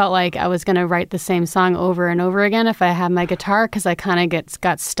I felt like I was going to write the same song over and over again if I had my guitar, because I kind of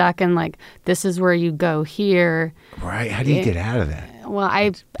got stuck in, like, this is where you go here. Right. How do you get out of that? Well,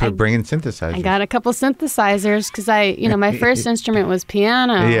 I bring in synthesizers. I got a couple synthesizers because my first instrument was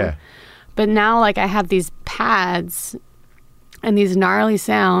piano. Yeah. But now, like, I have these pads and these gnarly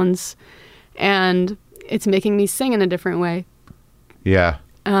sounds, and it's making me sing in a different way. Yeah.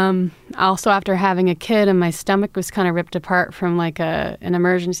 Also, after having a kid, and my stomach was kind of ripped apart from, like, an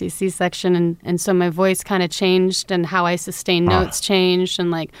emergency C-section, and so my voice kind of changed, and how I sustain notes changed,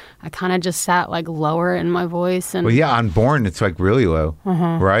 and, like, I kind of just sat, like, lower in my voice. And on Born, it's, like, really low,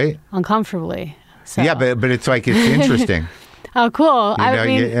 right? Uncomfortably. So. Yeah, but it's like, it's interesting. Oh, cool.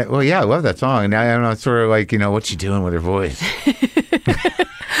 I love that song. And I don't know, it's sort of like, what's she doing with her voice?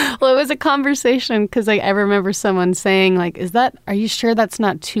 Well, it was a conversation because, like, I remember someone saying, like, are you sure that's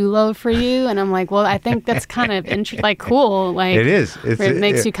not too low for you? And I'm like, well, I think that's kind of cool. Like, it is. It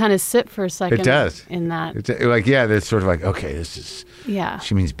makes you kind of sit for a second. It does. In that. It's like, there's sort of like, okay, this is,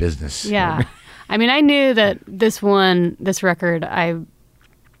 she means business. Yeah. I mean, I knew that this record, I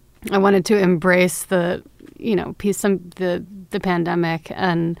wanted to embrace the, the pandemic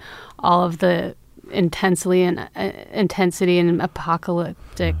and all of the intensity and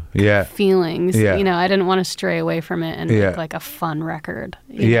apocalyptic feelings. Yeah. I didn't want to stray away from it and make, like, a fun record.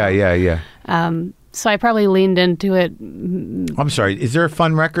 Yeah. So I probably leaned into it. I'm sorry. Is there a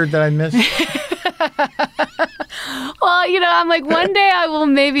fun record that I missed? Well, I'm like, one day I will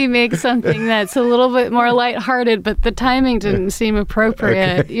maybe make something that's a little bit more lighthearted, but the timing didn't seem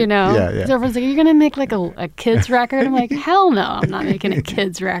appropriate, So everyone's like, you're going to make, like, a kid's record? I'm like, hell no, I'm not making a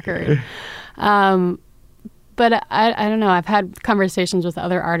kid's record. But I don't know. I've had conversations with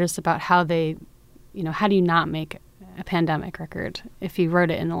other artists about how they, how do you not make a pandemic record if you wrote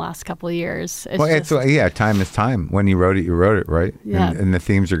it in the last couple of years? Time is time. When you wrote it, right? Yeah. And the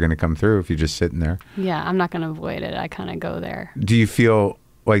themes are going to come through if you're just sitting there. Yeah, I'm not going to avoid it. I kind of go there. Do you feel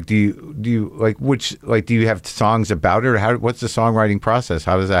like, do you have songs about it, or what's the songwriting process?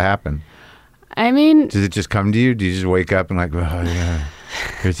 How does that happen? I mean, does it just come to you? Do you just wake up and, like, oh yeah,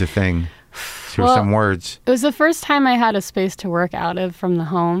 here's the thing. Here are some words. It was the first time I had a space to work out of from the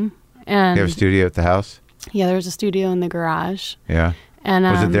home. And you have a studio at the house? Yeah, there was a studio in the garage. Yeah. And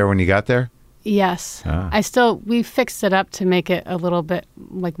was it there when you got there? Yes. We fixed it up to make it a little bit,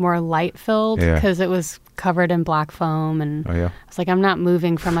 like, more light filled, because it was covered in black foam, and I was like, I'm not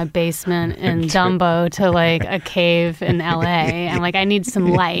moving from a basement in Dumbo to, like, a cave in LA. I'm like, I need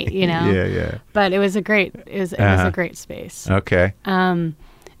some light, Yeah. But it was a great space. Okay.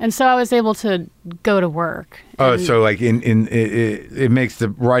 And so I was able to go to work. Oh, so like it makes the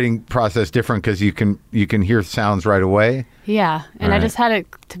writing process different because you can hear sounds right away. Yeah, and I just had it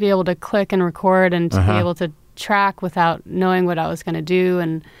to be able to click and record and to be able to track without knowing what I was going to do.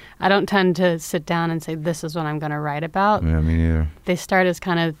 And I don't tend to sit down and say, this is what I'm going to write about. Yeah, me neither. They start as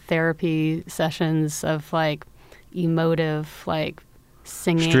kind of therapy sessions of like emotive, like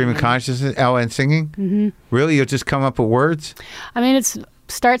singing. Stream of consciousness? Oh, and singing? Mm-hmm. Really? You'll just come up with words? I mean, it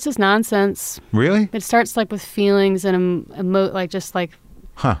starts as nonsense. Really? It starts like with feelings and like just like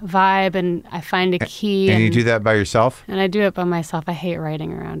vibe, and I find a key. And you do that by yourself? And I do it by myself. I hate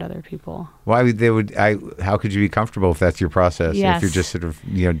writing around other people. Why would they would? How could you be comfortable if that's your process? Yes. If you're just sort of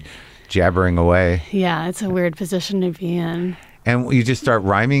jabbering away. Yeah, it's a weird position to be in. And you just start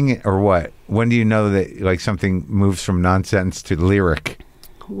rhyming, or what? When do you know that like something moves from nonsense to lyric?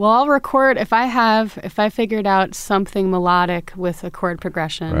 Well, I'll record if I figured out something melodic with a chord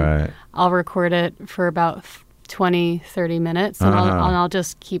progression. Right. I'll record it for about 20, 30 minutes, and I'll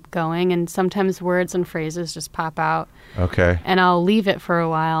just keep going. And sometimes words and phrases just pop out. Okay. And I'll leave it for a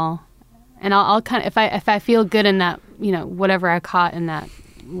while, and I'll kind of if I feel good in that, whatever I caught in that,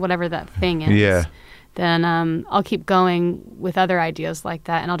 whatever that thing is. Yeah. Then I'll keep going with other ideas like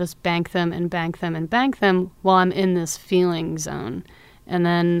that, and I'll just bank them and bank them and bank them while I'm in this feeling zone. And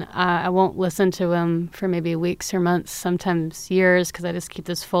then I won't listen to them for maybe weeks or months, sometimes years, because I just keep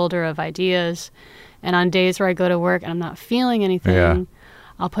this folder of ideas. And on days where I go to work and I'm not feeling anything,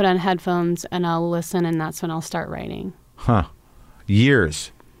 I'll put on headphones and I'll listen, and that's when I'll start writing. Huh.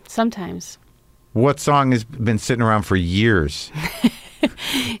 Years? Sometimes. What song has been sitting around for years?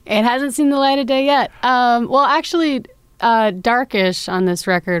 It hasn't seen the light of day yet. Well, actually, Darkish on this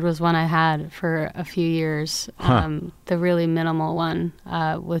record was one I had for a few years. The really minimal one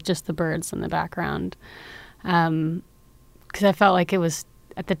with just the birds in the background. Because I felt like it was,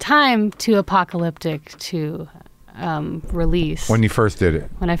 at the time, too apocalyptic to release. When you first did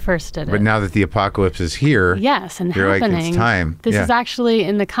it? When I first did it. But now that the apocalypse is here, yes, and you're happening, like, it's time. This is actually,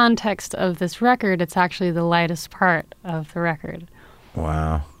 in the context of this record, it's actually the lightest part of the record.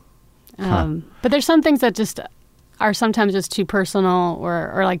 Wow. But there's some things that just are sometimes just too personal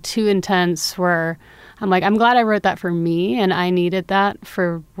or like too intense, where I'm like, I'm glad I wrote that for me, and I needed that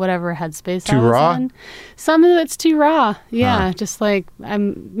for whatever headspace I was raw? in. Some of it's too raw. Yeah, just like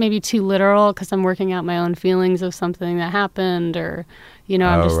I'm maybe too literal because I'm working out my own feelings of something that happened, or,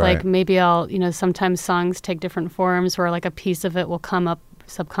 I'm just like, maybe I'll, sometimes songs take different forms where like a piece of it will come up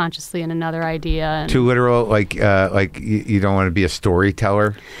subconsciously in another idea. And too literal, like you don't want to be a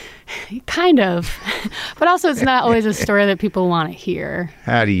storyteller? Kind of. But also it's not always a story that people want to hear.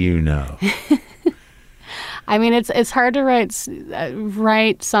 How do you know? I mean, it's hard to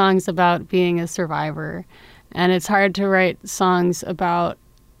write songs about being a survivor, and it's hard to write songs about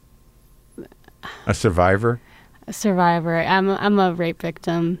a survivor. A survivor. I'm a rape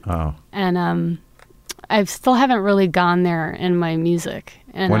victim. Oh. And I still haven't really gone there in my music.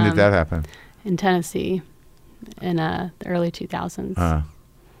 And, when did that happen? In Tennessee, in the early 2000s.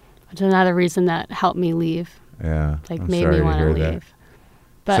 Which is another reason that helped me leave. Yeah. Like, made me want to leave.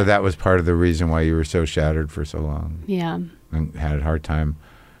 But, so that was part of the reason why you were so shattered for so long. Yeah. And had a hard time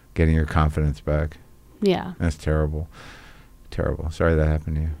getting your confidence back. Yeah. That's terrible. Terrible. Sorry that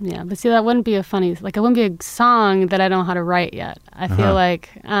happened to you. Yeah. But see, that wouldn't be it wouldn't be a song that I don't know how to write yet. I feel like...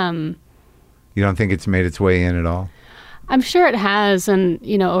 you don't think it's made its way in at all? I'm sure it has. And,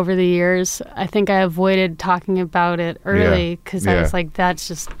 over the years, I think I avoided talking about it early because I was like, that's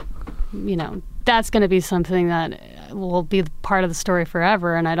just... that's going to be something that will be part of the story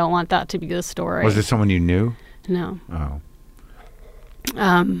forever, and I don't want that to be the story. Was it someone you knew? No.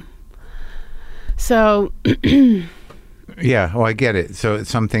 Oh. So... Yeah, well, I get it. So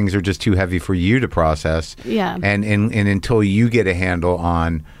some things are just too heavy for you to process. Yeah. And until you get a handle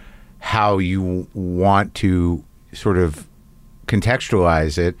on how you want to sort of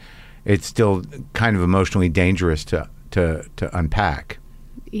contextualize it, it's still kind of emotionally dangerous to unpack.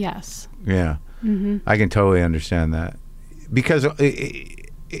 Yes. Yeah. Mm-hmm. I can totally understand that, because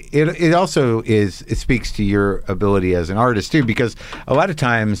it also it speaks to your ability as an artist too, because a lot of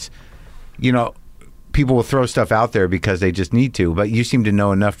times, people will throw stuff out there because they just need to, but you seem to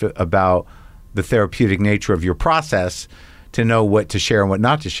know enough about the therapeutic nature of your process to know what to share and what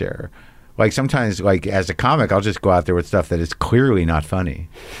not to share. Like sometimes, like as a comic, I'll just go out there with stuff that is clearly not funny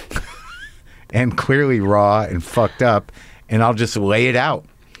and clearly raw and fucked up, and I'll just lay it out.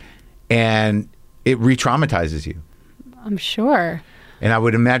 And it re-traumatizes you. I'm sure. And I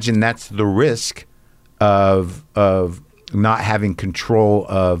would imagine that's the risk of not having control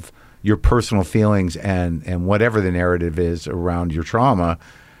of your personal feelings and whatever the narrative is around your trauma,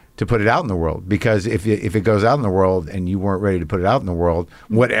 to put it out in the world, because if it goes out in the world and you weren't ready to put it out in the world,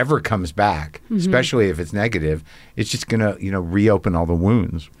 whatever comes back, especially if it's negative, it's just gonna reopen all the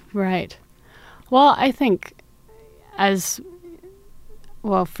wounds. Right. Well, I think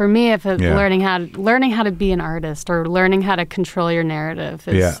for me, if learning how to be an artist or learning how to control your narrative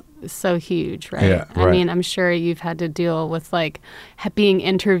is so huge, right? Yeah, I mean, I'm sure you've had to deal with like being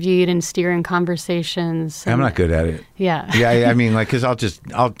interviewed and steering conversations. I'm not good at it. Yeah. Yeah, I mean, like, because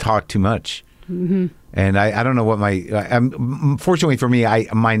I'll talk too much. Mm-hmm. And I don't know what fortunately for me,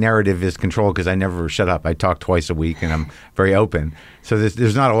 my narrative is controlled because I never shut up. I talk twice a week and I'm very open. So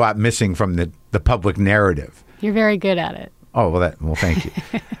there's not a lot missing from the public narrative. You're very good at it. Oh, well, thank you.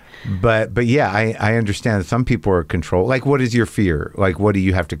 But yeah, I understand that some people are controlled. Like, what is your fear? Like, what do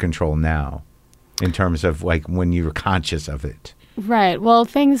you have to control now in terms of like when you're conscious of it? Right. Well,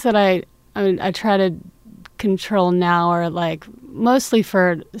 things that I try to control now are like mostly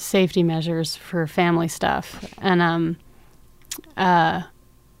for safety measures for family stuff, and that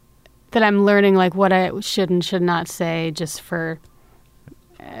I'm learning like what I should and should not say just for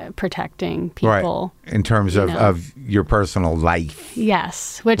protecting people. Right. In terms of your personal life.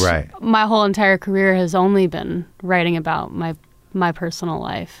 Yes, which my whole entire career has only been writing about my personal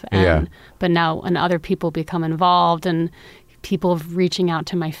life. But now when other people become involved and people reaching out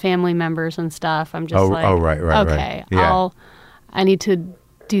to my family members and stuff, I'm just right. Okay, yeah. I need to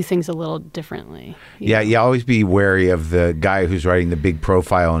do things a little differently. You always be wary of the guy who's writing the big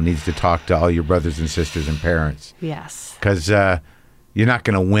profile and needs to talk to all your brothers and sisters and parents. Yes. Because you're not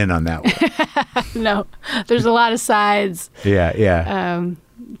going to win on that one. No, there's a lot of sides. Yeah.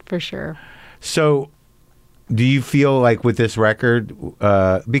 For sure. So, do you feel like with this record,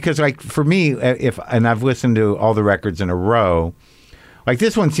 because like for me, and I've listened to all the records in a row, like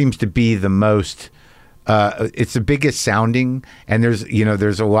this one seems to be the most, it's the biggest sounding, and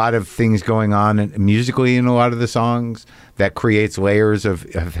there's a lot of things going on musically in a lot of the songs that creates layers of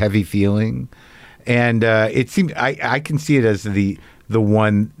heavy feeling. And it seems I can see it as the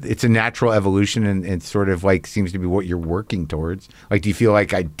one. It's a natural evolution, and it's sort of like seems to be what you're working towards. Like, do you feel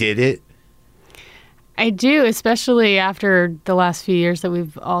like I did it? I do, especially after the last few years that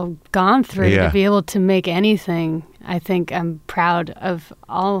we've all gone through. To be able to make anything, I think I'm proud of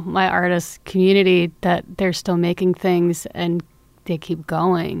all my artist community that they're still making things and they keep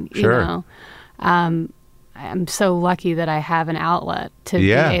going. Sure. I'm so lucky that I have an outlet to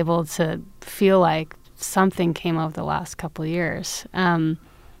be able to feel like something came over the last couple of years.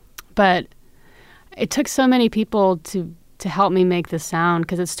 But it took so many people to help me make this sound,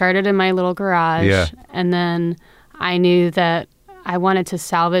 because it started in my little garage. And then I knew that I wanted to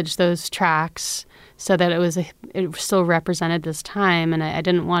salvage those tracks so that it still represented this time. And I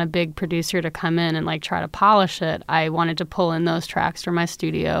didn't want a big producer to come in and like try to polish it. I wanted to pull in those tracks from my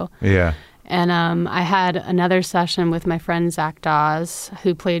studio. Yeah. And I had another session with my friend Zach Dawes,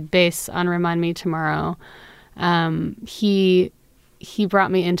 who played bass on Remind Me Tomorrow. He brought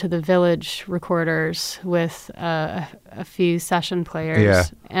me into the Village recorders with a few session players. Yeah.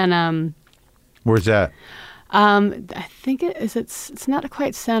 And where's that? I think it's not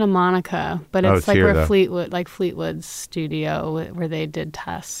quite Santa Monica, but it's like here, where Fleetwood's studio where they did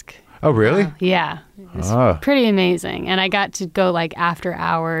Tusk. Oh, really? Yeah. It's pretty amazing. And I got to go like after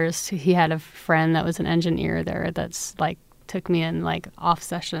hours. He had a friend that was an engineer there that's like took me in like off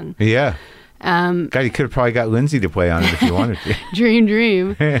session. Yeah. God, you could have probably got Lindsay to play on it if you wanted to.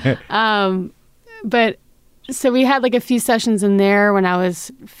 Dream. But so we had like a few sessions in there when I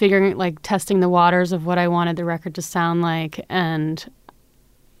was testing the waters of what I wanted the record to sound like. And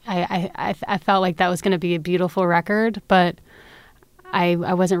I felt like that was going to be a beautiful record, but I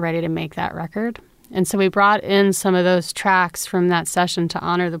wasn't ready to make that record. And so we brought in some of those tracks from that session to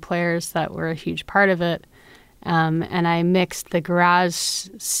honor the players that were a huge part of it. And I mixed the garage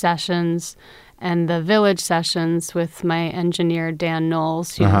sessions and the Village sessions with my engineer, Dan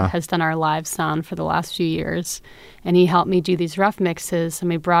Knowles, who has done our live sound for the last few years. And he helped me do these rough mixes. And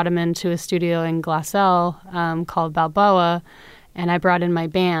we brought him into a studio in Glassell called Balboa. And I brought in my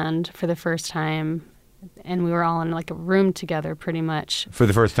band for the first time. And we were all in like a room together pretty much. For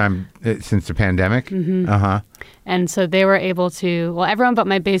the first time since the pandemic? Mm-hmm. And so they were able to, everyone but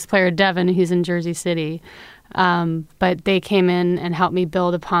my bass player, Devin, who's in Jersey City. But they came in and helped me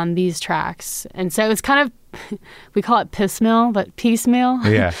build upon these tracks. And so it was kind of, we call it piecemeal.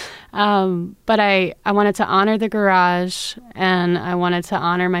 Yeah. But I wanted to honor the garage, and I wanted to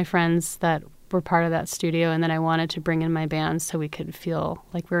honor my friends that were part of that studio. And then I wanted to bring in my band so we could feel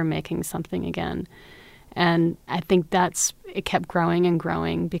like we were making something again. And I think it kept growing and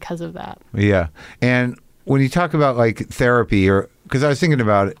growing because of that. Yeah. And when you talk about like therapy, or because I was thinking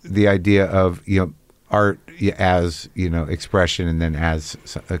about the idea of, art as, expression, and then as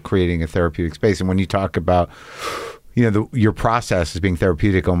creating a therapeutic space. And when you talk about, your process is being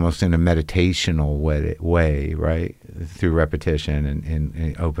therapeutic almost in a meditational way, right? Through repetition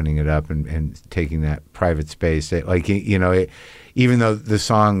and opening it up and taking that private space. Even though the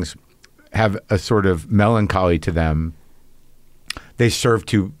songs have a sort of melancholy to them, they serve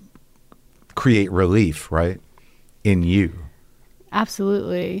to create relief, right? In you.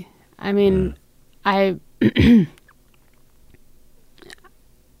 Absolutely. I mean, I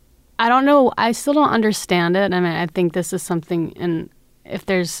don't know. I still don't understand it. I mean, I think this is something, and if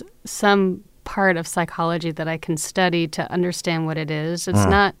there's some part of psychology that I can study to understand what it is, it's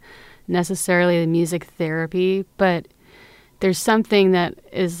not necessarily music therapy, but there's something that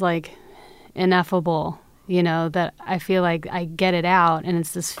is like ineffable, that I feel like I get it out, and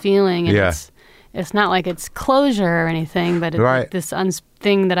it's this feeling, and it's not like it's closure or anything, but it's like this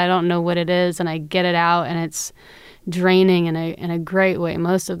thing that I don't know what it is, and I get it out, and it's draining in a great way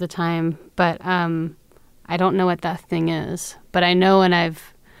most of the time. But I don't know what that thing is. But I know when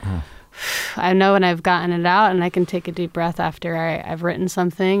I've gotten it out, and I can take a deep breath after I've written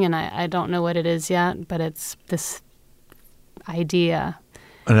something, and I don't know what it is yet, but it's this idea,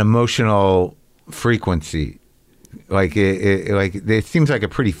 an emotional frequency. Like it seems like a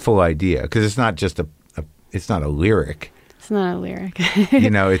pretty full idea, because it's not just it's not a lyric. It's not a lyric.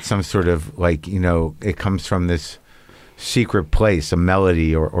 It's some sort of it comes from this secret place, a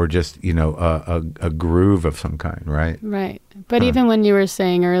melody or just, a groove of some kind, right? Right. But even when you were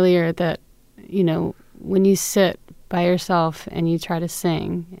saying earlier that, when you sit by yourself and you try to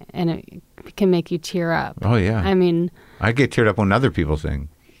sing, and it can make you tear up. Oh, yeah. I mean, I get teared up when other people sing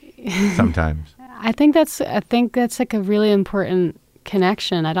sometimes. I think that's like a really important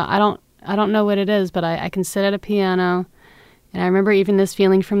connection. I don't know what it is, but I can sit at a piano, and I remember even this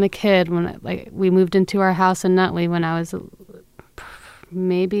feeling from the kid when we moved into our house in Nutley when I was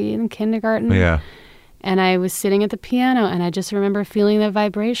maybe in kindergarten. Yeah. And I was sitting at the piano, and I just remember feeling the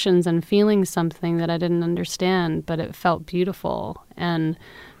vibrations and feeling something that I didn't understand, but it felt beautiful. And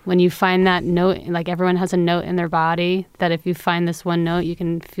when you find that note, like everyone has a note in their body, that if you find this one note, you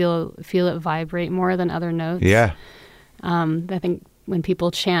can feel it vibrate more than other notes. Yeah. I think when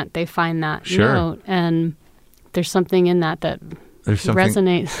people chant, they find that note, and there's something in that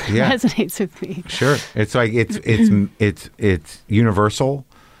resonates resonates with me. Sure. It's like it's universal,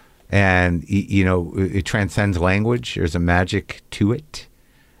 and it transcends language. There's a magic to it,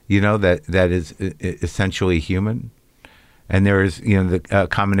 that is essentially human. And there's, the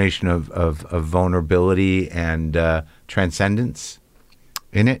combination of vulnerability and transcendence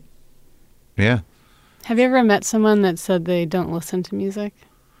in it. Yeah. Have you ever met someone that said they don't listen to music?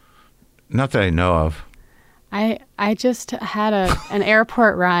 Not that I know of. I just had an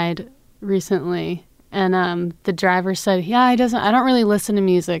airport ride recently, and the driver said, "Yeah, I don't really listen to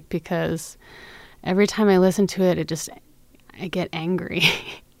music because every time I listen to it, I get angry."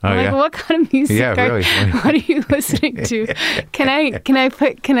 Oh, I'm like, what kind of music? Yeah, really. What are you listening to? Can I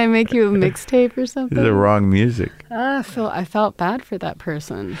make you a mixtape or something? The wrong music. I felt bad for that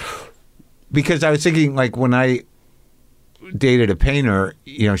person. Because I was thinking, like, when I dated a painter,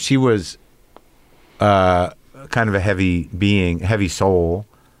 she was kind of a heavy soul,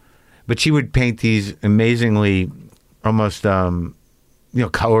 but she would paint these amazingly, almost,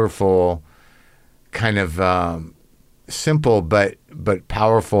 colorful, kind of simple but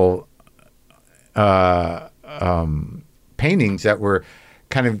powerful paintings that were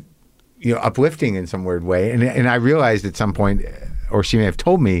kind of uplifting in some weird way. And I realized at some point, or she may have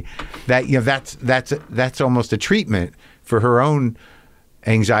told me, that that's almost a treatment for her own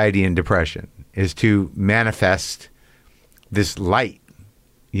anxiety and depression, is to manifest this light,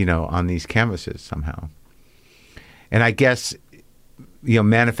 on these canvases somehow. And I guess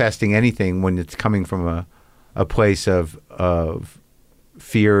manifesting anything when it's coming from a place of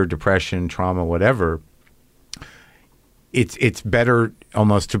fear, depression, trauma, whatever, it's better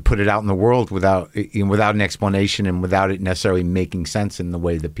almost to put it out in the world without an explanation, and without it necessarily making sense in the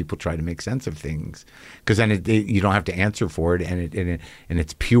way that people try to make sense of things, because then you don't have to answer for it, and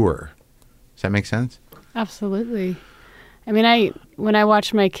it's pure. Does that make sense? Absolutely. I mean, when I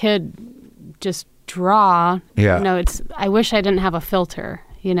watch my kid just draw, I wish I didn't have a filter.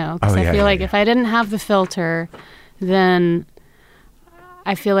 Because I feel like if I didn't have the filter, then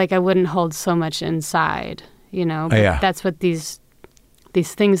I feel like I wouldn't hold so much inside, But that's what these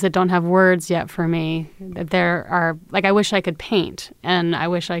things that don't have words yet for me, there are, like, I wish I could paint, and I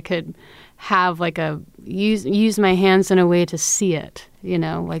wish I could have use my hands in a way to see it,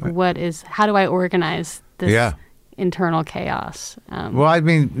 how do I organize this internal chaos. Well, I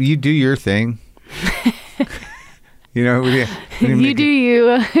mean, you do your thing. You know, you do you.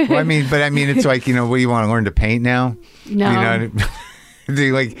 Well, I mean, it's like, you know, what do you want to learn to paint now? No. You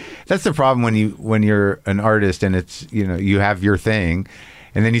know, like that's the problem when you're an artist and it's, you know, you have your thing,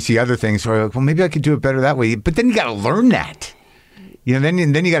 and then you see other things. So you're like, well, maybe I could do it better that way. But then you got to learn that. You know, then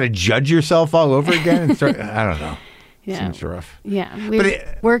you got to judge yourself all over again and start. I don't know. Yeah. Seems rough. Yeah, we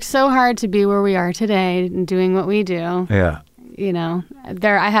worked so hard to be where we are today and doing what we do. Yeah. You know,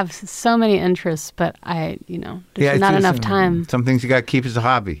 I have so many interests, but there's not enough time. Some things you got to keep as a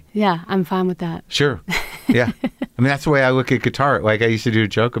hobby. Yeah, I'm fine with that. Sure. Yeah. I mean, that's the way I look at guitar. Like, I used to do a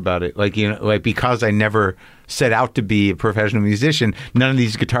joke about it. Like, you know, like, because I never set out to be a professional musician, none of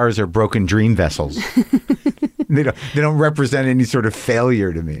these guitars are broken dream vessels. They don't represent any sort of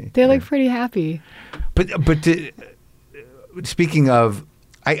failure to me. They look pretty happy. But speaking of,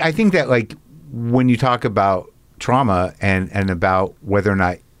 I think that, like, when you talk about trauma and about whether or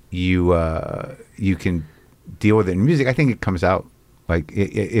not you can deal with it in music, I think it comes out. Like,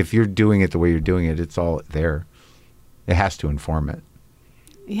 if you're doing it the way you're doing it, it's all there. It has to inform it.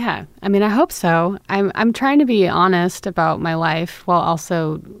 Yeah, I mean, I hope so. I'm trying to be honest about my life while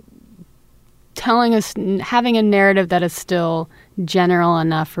also having a narrative that is still general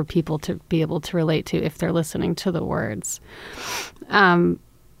enough for people to be able to relate to if they're listening to the words. And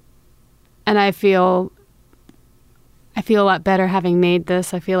I feel a lot better having made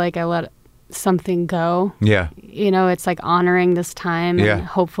this. I feel like I let something go. Yeah. You know, it's like honoring this time and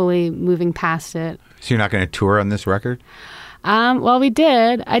hopefully moving past it. So you're not going to tour on this record? Well, we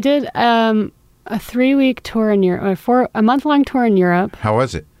did. I did a 3-week tour in Europe, or a month-long tour in Europe. How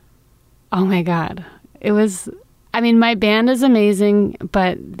was it? Oh my God. It was, I mean, my band is amazing,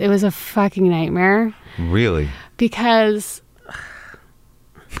 but it was a fucking nightmare. Really? Because,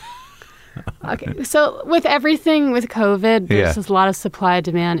 okay, so with everything with COVID, there's just a lot of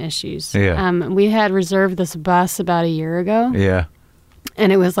supply-demand issues. Yeah. We had reserved this bus about a year ago. Yeah.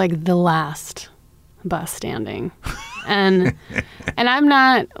 And it was like the last bus standing. And I'm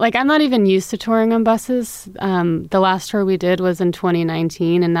not even used to touring on buses. The last tour we did was in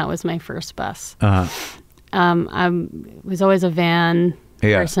 2019, and that was my first bus. I was always a van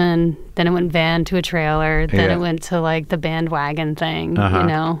person. Then it went van to a trailer. Then it went to like the bandwagon thing, you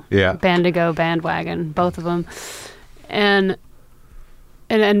know? Yeah. Band to go, bandwagon, both of them. And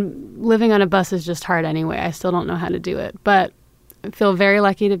living on a bus is just hard anyway. I still don't know how to do it. But I feel very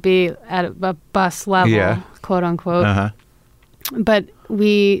lucky to be at a bus level, quote unquote. But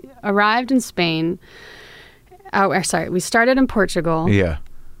we arrived in Spain. We started in Portugal. Yeah.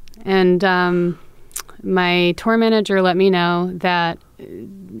 And my tour manager let me know that,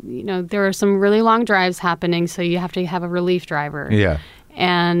 you know, there are some really long drives happening, so you have to have a relief driver. Yeah.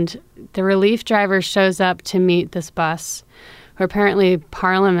 And the relief driver shows up to meet this bus, who apparently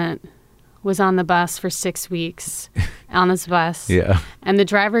Parliament was on the bus for 6 weeks on this bus. Yeah. And the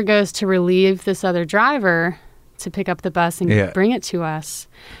driver goes to relieve this other driver to pick up the bus and bring it to us.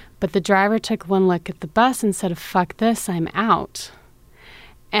 But the driver took one look at the bus and said, "Fuck this, I'm out."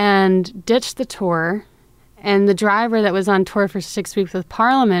 And ditched the tour. And the driver that was on tour for 6 weeks with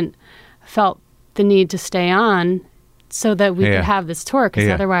Parliament felt the need to stay on so that we could have this tour, because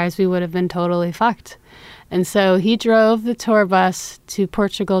otherwise we would have been totally fucked. And so he drove the tour bus to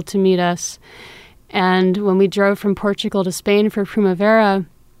Portugal to meet us. And when we drove from Portugal to Spain for Primavera,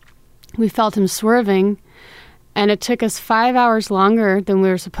 we felt him swerving. And it took us 5 hours longer than we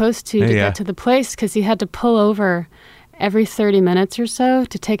were supposed to get to the place, because he had to pull over every 30 minutes or so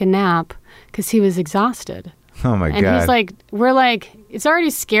to take a nap because he was exhausted. Oh, my God. And he's like, we're like, it's already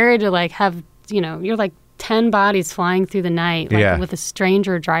scary to like have, you know, you're like 10 bodies flying through the night, like with a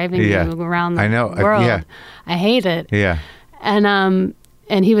stranger driving you around the world. I hate it. Yeah. And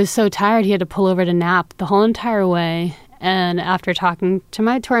he was so tired, he had to pull over to nap the whole entire way. And after talking to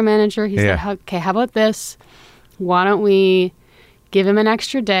my tour manager, he said, "Okay, how about this? Why don't we give him an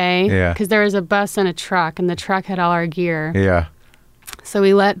extra day?" Because there was a bus and a truck, and the truck had all our gear. Yeah. So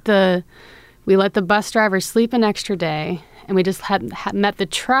we let the bus driver sleep an extra day. And we just had met the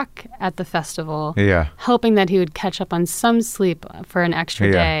truck at the festival, hoping that he would catch up on some sleep for an extra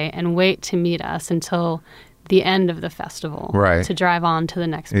day and wait to meet us until the end of the festival to drive on to the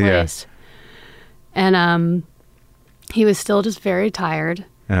next place. And he was still just very tired.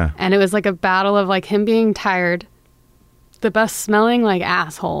 And it was like a battle of like him being tired, the bus smelling like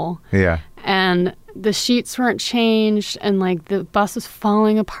asshole, and the sheets weren't changed, and like the bus was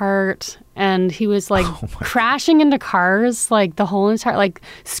falling apart, and he was like crashing into cars like the whole entire, like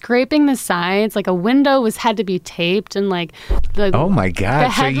scraping the sides, like a window had to be taped, and like the oh my God, the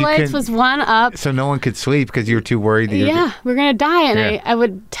headlights was one up, so no one could sleep because you were too worried that we're gonna die. And I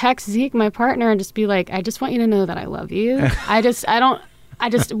would text Zeke, my partner, and just be like, I just want you to know that I love you. I just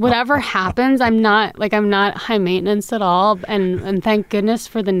whatever happens, I'm not high maintenance at all, and thank goodness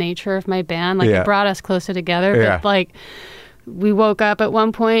for the nature of my band. Like it brought us closer together. But like we woke up at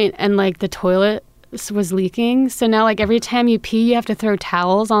one point and like the toilet was leaking, so now like every time you pee you have to throw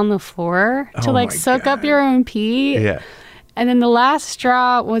towels on the floor to like soak up your own pee. And then the last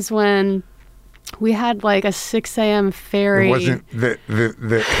straw was when we had like a 6 a.m. ferry. It wasn't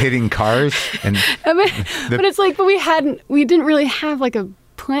the hitting cars and but it's like, but we didn't really have like a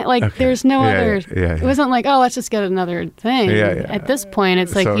plan. Like there's no other. It wasn't like, oh, let's just get another thing. At this point,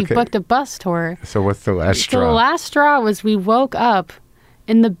 it's like you booked a bus tour. So what's the last straw? So the last straw was we woke up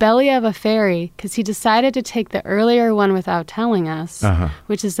in the belly of a ferry because he decided to take the earlier one without telling us,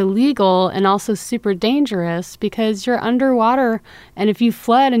 which is illegal and also super dangerous because you're underwater, and if you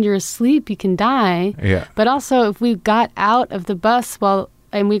flood and you're asleep, you can die. But also, if we got out of the bus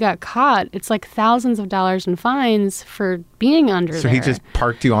and we got caught, it's like thousands of dollars in fines for being under there. So he just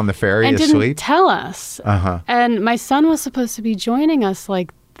parked you on the ferry and asleep? Didn't tell us. And my son was supposed to be joining us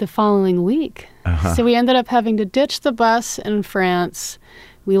like the following week. So we ended up having to ditch the bus in France.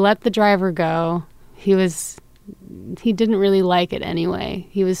 We let the driver go. He didn't really like it anyway.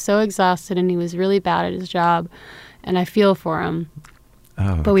 He was so exhausted and he was really bad at his job, and I feel for him.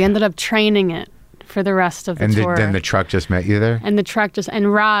 But we ended up training it for the rest of the tour. And then the truck just met you there? And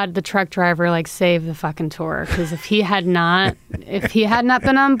and Rod, the truck driver, like saved the fucking tour, because if he had not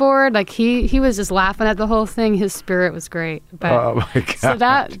been on board, like he was just laughing at the whole thing. His spirit was great. But, oh my God. So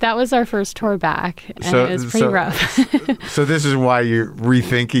that was our first tour back, and it was pretty rough. So this is why you're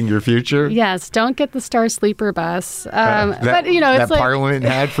rethinking your future? Yes, don't get the Star Sleeper bus. But you know, it's that Parliament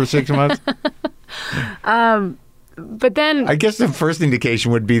had for 6 months. But then I guess the first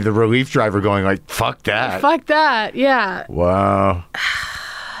indication would be the relief driver going like, fuck that, yeah. Wow.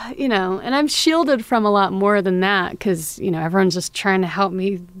 You know, and I'm shielded from a lot more than that because, you know, everyone's just trying to help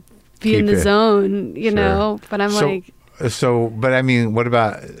me be in the zone, you know, but I'm but I mean, what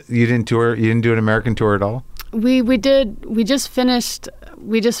about, you didn't tour, you didn't do an American tour at all? We just finished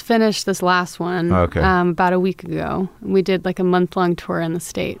this last one about a week ago. We did like a month-long tour in the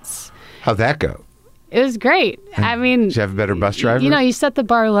States. How'd that go? It was great. I mean, did you have a better bus driver? You know, you set the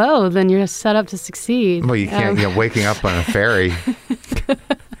bar low, then you're set up to succeed. Well, you can't, waking up on a ferry.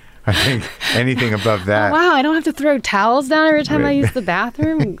 I think anything above that. Oh, wow, I don't have to throw towels down every time I use the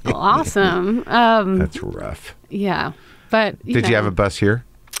bathroom. Awesome. That's rough. Yeah. But did you have a bus here?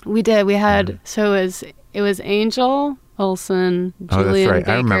 We did. We had, so it was Angel Olsen, Julian that's right.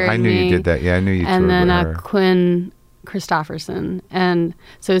 Baker, I remember. I knew you did that. Yeah, I knew you toured and then with her. Quinn Christopherson. And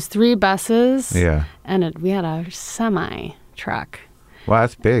so it was 3 buses. Yeah. And we had a semi truck. Wow,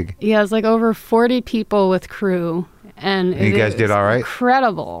 that's big. Yeah, it was like over 40 people with crew. And you guys did all right?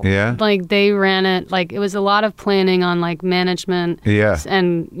 Incredible. Yeah. Like they ran it, like it was a lot of planning on like management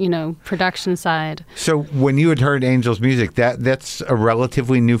and, you know, production side. So when you had heard Angel's music, that's a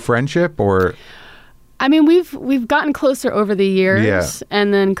relatively new friendship, or? I mean, we've gotten closer over the years,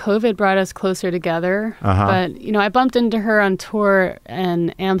 and then COVID brought us closer together. But, you know, I bumped into her on tour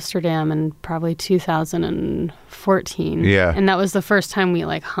in Amsterdam in probably 2014. Yeah. And that was the first time we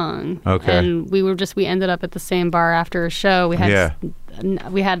like hung. Okay. And we ended up at the same bar after a show. We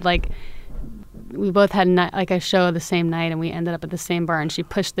both had like a show the same night, and we ended up at the same bar, and she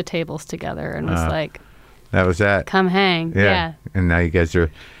pushed the tables together and was like, that was that. Come hang. Yeah. And now you guys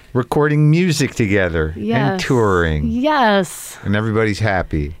are recording music together and touring. Yes. And everybody's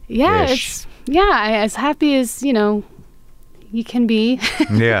happy. Yeah, as happy as, you know, you can be.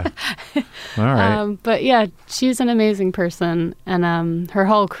 Yeah. All right. But yeah, she's an amazing person, and her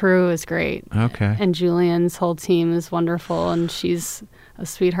whole crew is great. Okay. And Julian's whole team is wonderful, and she's a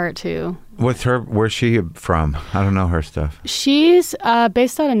sweetheart too. Where's she from? I don't know her stuff. She's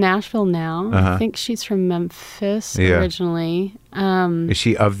based out of Nashville now. I think she's from Memphis originally. Is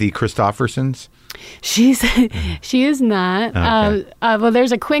she of the Christophersons? She is not. Okay. Well,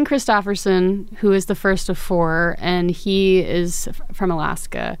 there's a Quinn Christopherson who is the first of 4, and he is from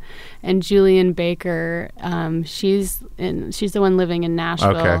Alaska. And Julian Baker, she's the one living in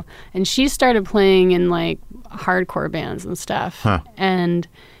Nashville. Okay. And she started playing in like hardcore bands and stuff, and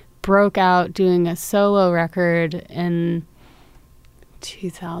broke out doing a solo record in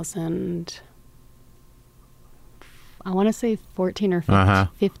 2000. I want to say 14 or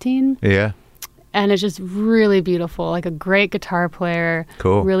 15. Yeah. And it's just really beautiful, like a great guitar player,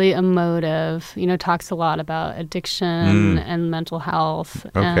 Cool. really emotive, talks a lot about addiction and mental health.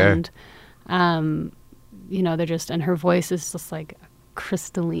 Okay. And, they're just, and her voice is just like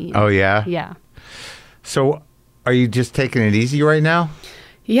crystalline. Oh, yeah? Yeah. So are you just taking it easy right now?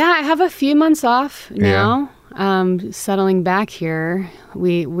 Yeah, I have a few months off now. Settling back here.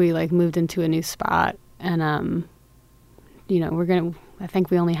 We like moved into a new spot, and I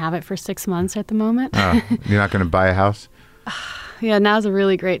think we only have it for 6 months at the moment. Oh, you're not going to buy a house? Yeah, now's a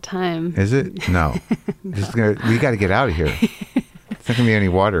really great time. Is it? No. We got to get out of here. There's not going to be any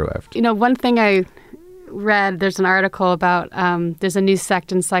water left. One thing I read, there's an article about, there's a new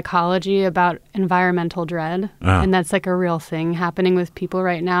sect in psychology about environmental dread. And that's like a real thing happening with people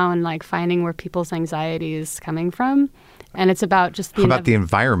right now, and like finding where people's anxiety is coming from. And it's about just How about the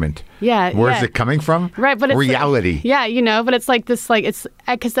environment? Yeah. Where's it coming from? Right. But it's reality. Like, but it's like this, like, it's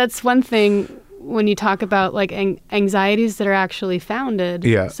because that's one thing when you talk about like anxieties that are actually founded.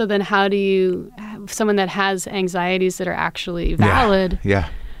 Yeah. So then how do you, someone that has anxieties that are actually valid? Yeah.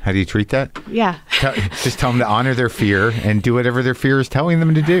 How do you treat that? Yeah. Just tell them to honor their fear and do whatever their fear is telling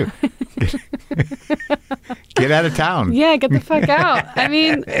them to do. Get out of town. Yeah, get the fuck out.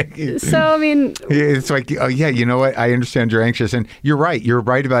 It's like, oh yeah, you know what? I understand you're anxious, and you're right. You're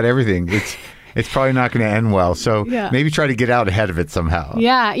right about everything. It's probably not going to end well. So maybe try to get out ahead of it somehow.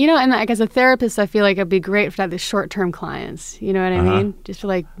 Yeah, and like as a therapist, I feel like it'd be great for the short-term clients. You know what I mean? Just for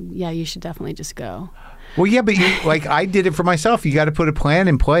like, yeah, you should definitely just go. Well, yeah, but like I did it for myself. You got to put a plan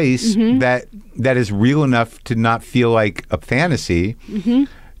in place that is real enough to not feel like a fantasy,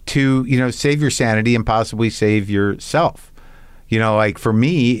 to save your sanity and possibly save yourself. Like for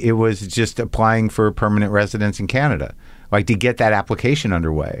me, it was just applying for permanent residence in Canada, like to get that application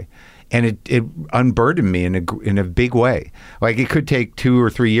underway. And it unburdened me in a big way. Like it could take 2 or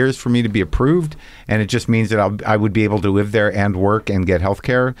 3 years for me to be approved, and it just means that I would be able to live there and work and get health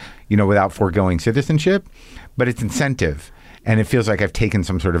care, without foregoing citizenship. But it's incentive, and it feels like I've taken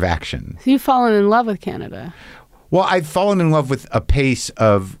some sort of action. So you've fallen in love with Canada. Well, I've fallen in love with a pace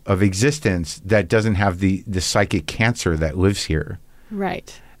of existence that doesn't have the psychic cancer that lives here.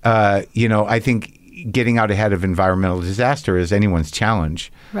 Right. I think getting out ahead of environmental disaster is anyone's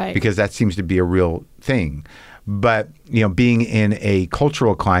challenge, right? Because that seems to be a real thing. But being in a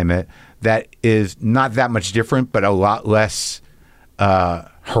cultural climate that is not that much different, but a lot less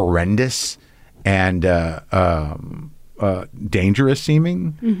horrendous and dangerous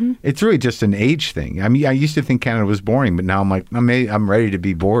seeming. It's really just an age thing. I mean, I used to think Canada was boring, but now I'm like, I'm ready to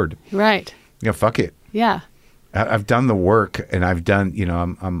be bored. Right. Fuck it. Yeah. I've done the work, and I've done.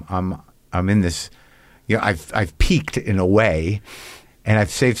 I'm in this. I've peaked in a way, and I've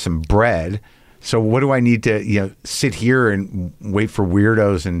saved some bread. So what do I need to, sit here and wait for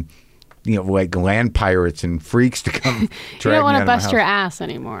weirdos and, like land pirates and freaks to come drag You don't want me to out of my bust house? your ass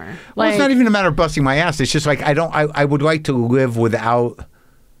anymore. Well, it's not even a matter of busting my ass. It's just like I would like to live without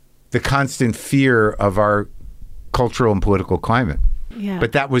the constant fear of our cultural and political climate. Yeah.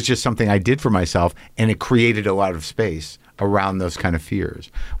 But that was just something I did for myself, and it created a lot of space around those kind of fears,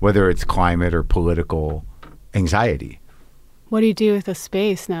 whether it's climate or political anxiety. What do you do with the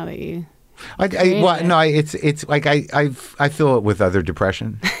space now that you? It's like I feel it with other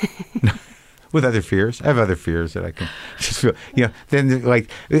depression, with other fears. I have other fears that I can just feel. Then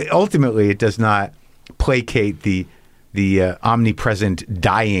like ultimately, it does not placate the omnipresent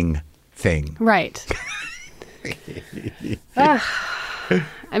dying thing. Right.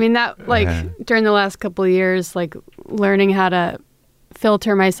 I mean, that, like, during the last couple of years, like, learning how to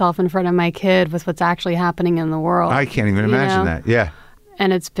filter myself in front of my kid with what's actually happening in the world. I can't even imagine that. Yeah.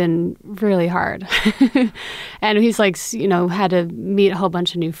 And it's been really hard. And he's, like, had to meet a whole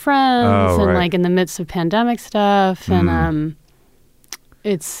bunch of new friends and, like, in the midst of pandemic stuff. And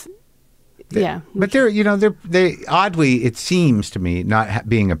it's, yeah. But they oddly, it seems to me, not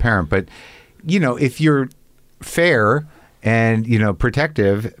being a parent, but, if you're fair and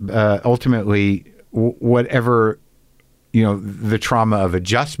protective, ultimately whatever the trauma of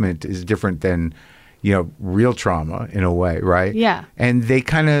adjustment is different than real trauma in a way, right? Yeah. And they're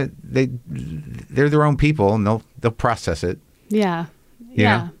their own people, and they'll process it. Yeah. You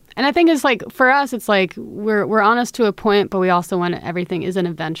know? And I think it's like, for us, it's like we're honest to a point, but we also want everything is an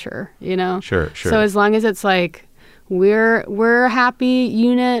adventure, Sure. So as long as it's like we're a happy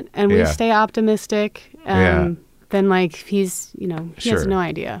unit and we stay optimistic, then like he has no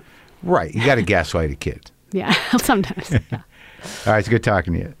idea. Right. You got to gaslight a kid. Yeah, sometimes. Yeah. All right. It's good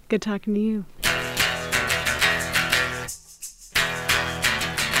talking to you. Good talking to you.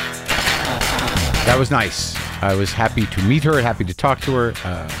 That was nice. I was happy to meet her, happy to talk to her.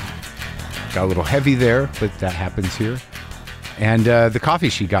 Got a little heavy there, but that happens here. And the coffee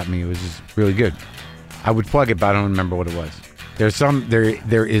she got me was really good. I would plug it, but I don't remember what it was.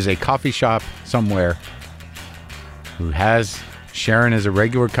 There is a coffee shop somewhere who has Sharon as a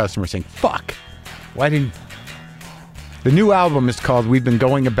regular customer saying, fuck, why didn't... The new album is called We've Been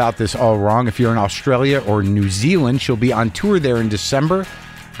Going About This All Wrong. If you're in Australia or New Zealand, she'll be on tour there in December.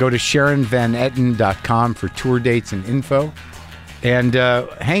 Go to SharonVanEtten.com for tour dates and info. And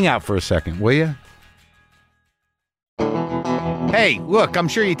hang out for a second, will you? Hey, look, I'm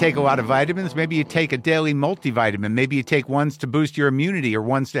sure you take a lot of vitamins. Maybe you take a daily multivitamin. Maybe you take ones to boost your immunity or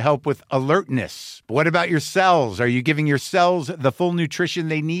ones to help with alertness. But what about your cells? Are you giving your cells the full nutrition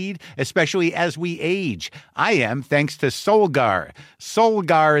they need, especially as we age? I am, thanks to Solgar.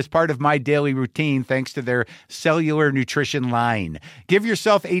 Solgar is part of my daily routine thanks to their cellular nutrition line. Give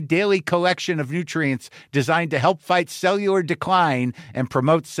yourself a daily collection of nutrients designed to help fight cellular decline and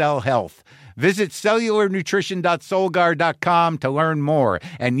promote cell health. Visit cellularnutrition.solgar.com to learn more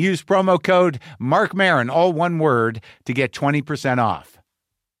and use promo code Marc Maron, all one word, to get 20% off.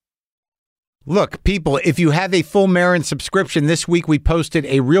 Look, people, if you have a full Maron subscription, this week we posted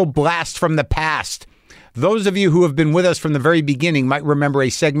a real blast from the past. Those of you who have been with us from the very beginning might remember a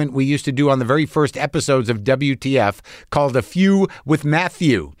segment we used to do on the very first episodes of WTF called A Few with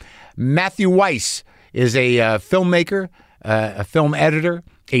Matthew. Matthew Weiss is a filmmaker, a film editor,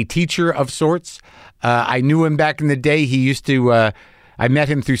 a teacher of sorts. I knew him back in the day. He used to, I met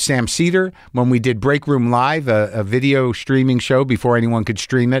him through Sam Cedar when we did Break Room Live, a video streaming show before anyone could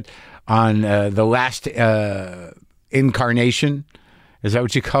stream it on the last incarnation, is that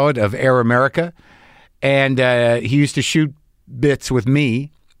what you call it, of Air America. And he used to shoot bits with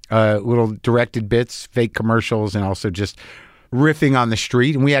me, little directed bits, fake commercials, and also just riffing on the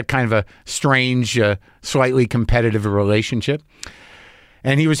street. And we had kind of a strange, slightly competitive relationship.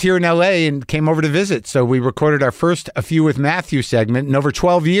 And he was here in L.A. and came over to visit. So we recorded our first A Few with Matthew segment in over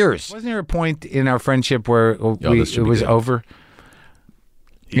 12 years. Wasn't there a point in our friendship where it was over?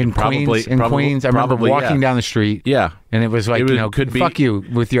 In Queens? I remember walking down the street. Yeah. And it was like, fuck you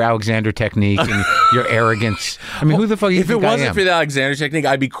with your Alexander technique and your arrogance. I mean, who the fuck do you think I am? If it wasn't for the Alexander technique,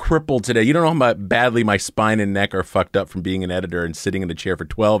 I'd be crippled today. You don't know how badly my spine and neck are fucked up from being an editor and sitting in a chair for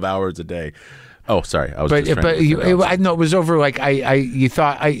 12 hours a day. Oh, sorry. I know it was over. Like you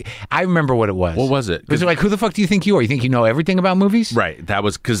thought. I remember what it was. What was it? It was like, who the fuck do you think you are? You think you know everything about movies? Right. That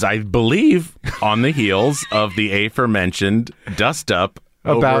was because I believe on the heels of the aforementioned dust up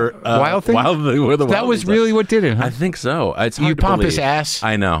about Wild Things. That was really what did it. Huh? I think so. It's hard you to pompous believe. Ass.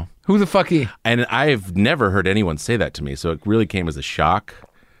 I know. Who the fuck? And I've never heard anyone say that to me, so it really came as a shock.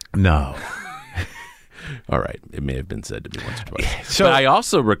 No. All right. It may have been said to me once or twice. So but I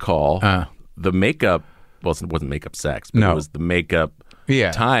also recall. The makeup, well, it wasn't makeup sex, but it was the makeup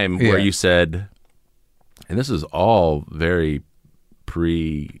time where you said, and this is all very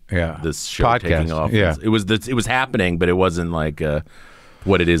this show podcast taking off. Yeah. It was happening, but it wasn't like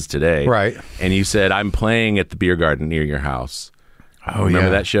what it is today. Right. And you said, I'm playing at the beer garden near your house. Oh,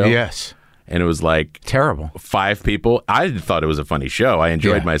 remember that show? Yes. And it was like terrible. 5 people. I thought it was a funny show. I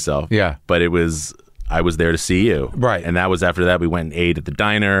enjoyed myself. Yeah. But I was there to see you. Right. And that was after that. We went and ate at the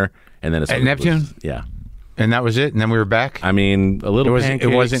diner. And then at Neptune? Yeah. And that was it? And then we were back? I mean, a little pancakes.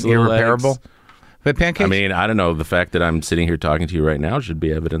 It wasn't irreparable? But pancakes? I mean, I don't know. The fact that I'm sitting here talking to you right now should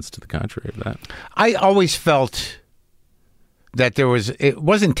be evidence to the contrary of that. I always felt that it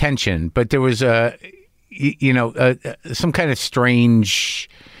wasn't tension, but there was some kind of strange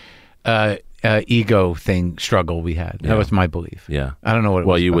ego struggle we had. That was my belief. Yeah. I don't know what it was.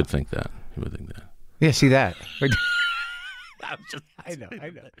 Well, you about. would think that. You would think that. Yeah, see that. I know.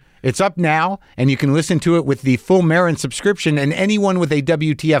 It's up now, and you can listen to it with the full Maron subscription, and anyone with a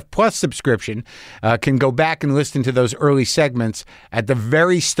WTF Plus subscription can go back and listen to those early segments at the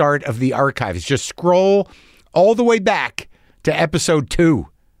very start of the archives. Just scroll all the way back to episode 2.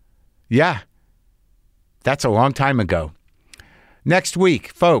 Yeah, that's a long time ago. Next week,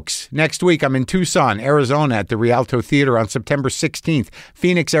 folks, I'm in Tucson, Arizona at the Rialto Theater on September 16th,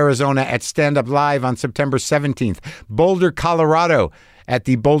 Phoenix, Arizona at Stand Up Live on September 17th, Boulder, Colorado at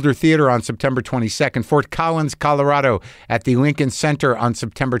the Boulder Theater on September 22nd, Fort Collins, Colorado at the Lincoln Center on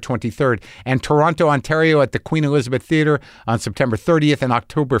September 23rd, and Toronto, Ontario at the Queen Elizabeth Theater on September 30th and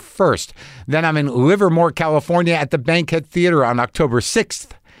October 1st. Then I'm in Livermore, California at the Bankhead Theater on October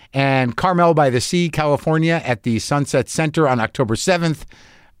 6th. And Carmel by the Sea, California at the Sunset Center on October 7th.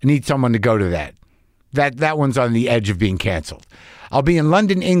 I need someone to go to that. That one's on the edge of being canceled. I'll be in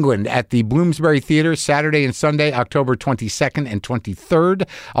London, England at the Bloomsbury Theatre Saturday and Sunday, October 22nd and 23rd.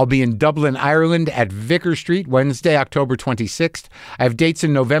 I'll be in Dublin, Ireland at Vicar Street Wednesday, October 26th. I have dates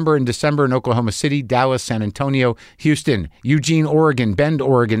in November and December in Oklahoma City, Dallas, San Antonio, Houston, Eugene, Oregon, Bend,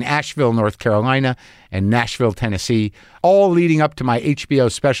 Oregon, Asheville, North Carolina, and Nashville, Tennessee, all leading up to my HBO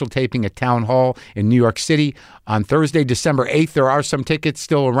special taping at Town Hall in New York City on Thursday, December 8th. There are some tickets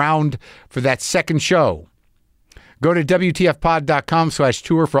still around for that second show. Go to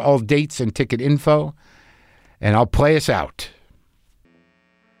WTFpod.com/tour for all dates and ticket info, and I'll play us out.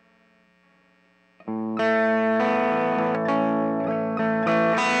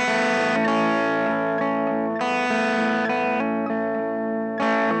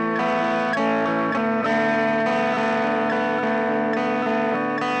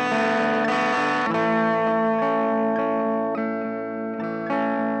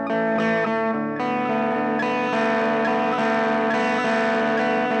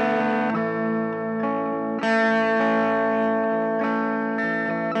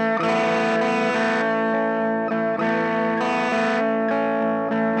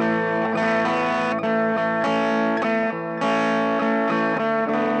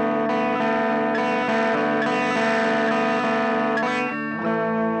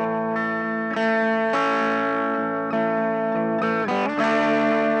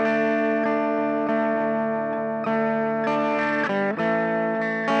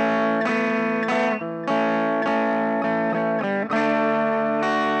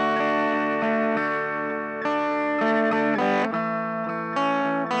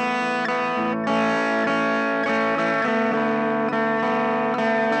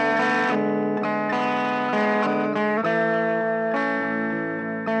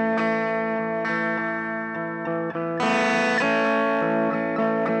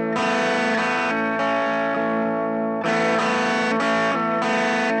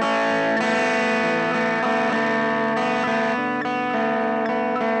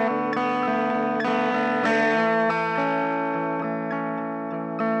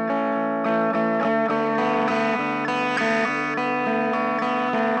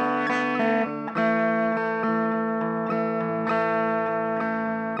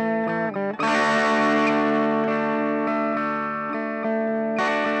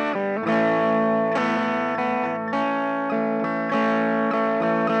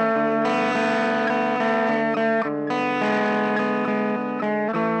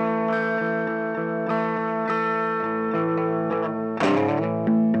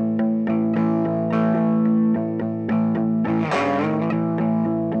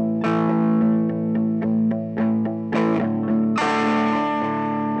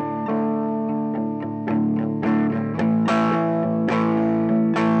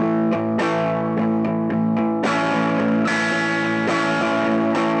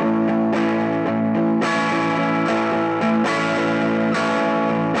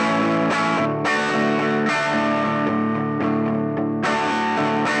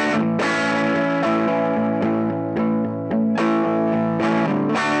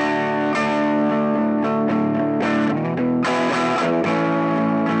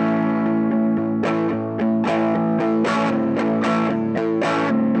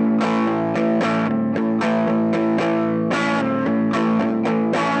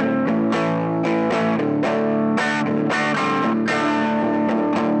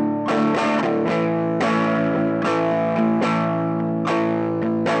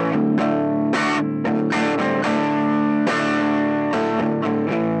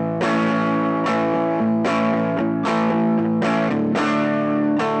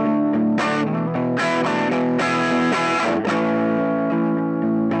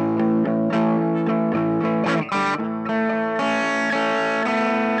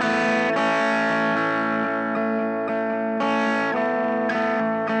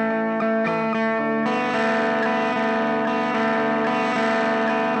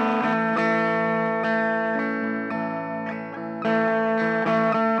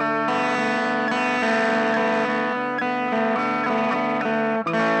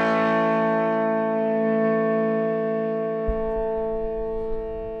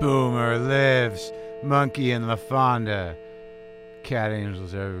 Boomer lives. Monkey and LaFonda. Cat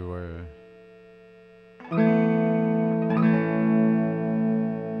angels everywhere.